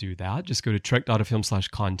that you can do that. Just go to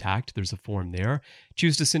trek.fm/contact. There's a form there.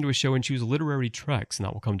 Choose to send to a show and choose Literary Treks, and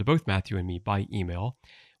that will come to both Matthew and me by email.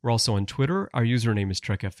 We're also on Twitter. Our username is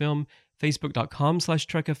TrekFM.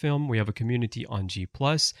 Facebook.com/TrekFM. We have a community on G+.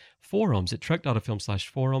 Forums at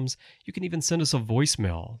trek.fm/forums. You can even send us a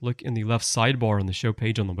voicemail. Look in the left sidebar on the show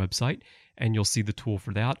page on the website, and you'll see the tool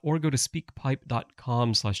for that. Or go to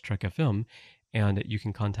speakpipe.com/TrekFM, and you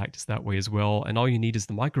can contact us that way as well. And all you need is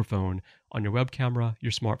the microphone on your web camera,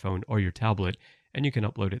 your smartphone, or your tablet, and you can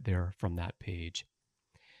upload it there from that page.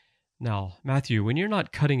 Now, Matthew, when you're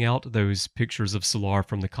not cutting out those pictures of Solar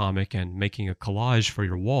from the comic and making a collage for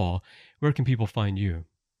your wall, where can people find you?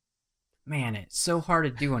 Man, it's so hard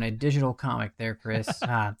to do on a digital comic there, Chris.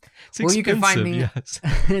 Well, you can find me. Yes.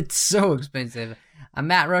 It's so expensive. I'm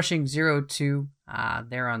Matt Rushing02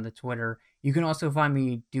 there on the Twitter. You can also find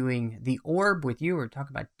me doing The Orb with you or talk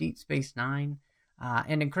about Deep Space Nine.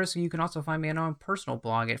 And in Chris, you can also find me on my own personal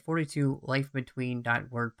blog at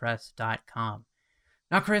 42lifebetween.wordpress.com.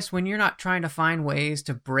 Now, Chris, when you're not trying to find ways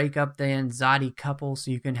to break up the Anzadi couple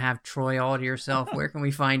so you can have Troy all to yourself, where can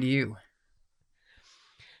we find you?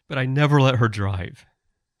 But I never let her drive.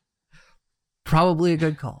 Probably a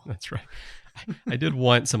good call. That's right. I did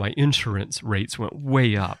once, and my insurance rates went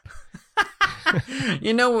way up.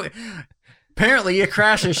 You know, apparently you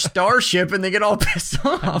crash a starship and they get all pissed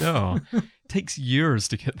off. No, it takes years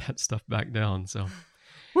to get that stuff back down. So,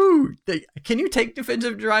 woo! Can you take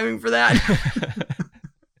defensive driving for that?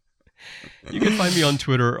 You can find me on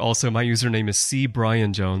Twitter. Also, my username is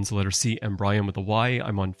CBrianJones, the letter C and Brian with a Y.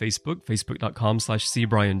 I'm on Facebook,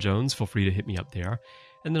 facebook.com/CBrianJones. Feel free to hit me up there.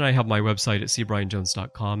 And then I have my website at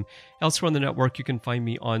cbrianjones.com. Elsewhere on the network, you can find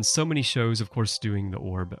me on so many shows, of course, doing The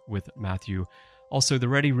Orb with Matthew. Also, The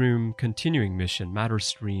Ready Room, Continuing Mission, Matter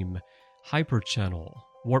Stream, Hyper Channel,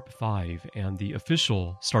 Warp 5, and the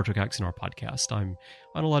official Star Trek XNR podcast. I'm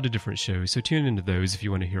on a lot of different shows, so tune into those if you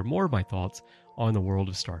want to hear more of my thoughts on the world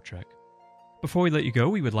of Star Trek. Before we let you go,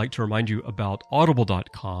 we would like to remind you about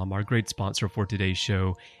Audible.com, our great sponsor for today's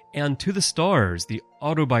show, and To the Stars, the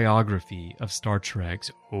autobiography of Star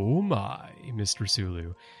Trek's Oh My, Mr.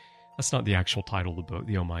 Sulu. That's not the actual title of the book.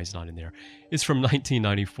 The Oh My is not in there. It's from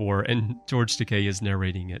 1994, and George Takei is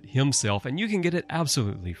narrating it himself, and you can get it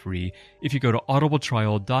absolutely free if you go to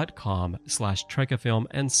audibletrial.com/trekfm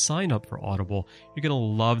and sign up for Audible. You're going to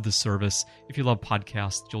love the service. If you love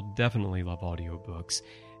podcasts, you'll definitely love audiobooks.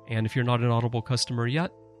 And if you're not an Audible customer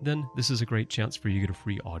yet, then this is a great chance for you to get a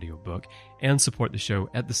free audiobook and support the show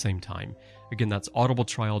at the same time. Again, that's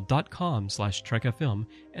audibletrial.com/trekfm,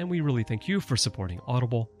 and we really thank you for supporting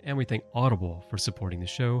Audible, and we thank Audible for supporting the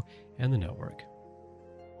show and the network.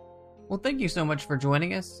 Well, thank you so much for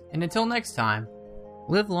joining us, and until next time,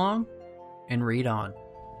 live long and read on.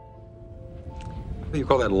 What do you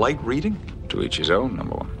call that, light reading? To each his own,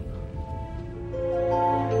 number one.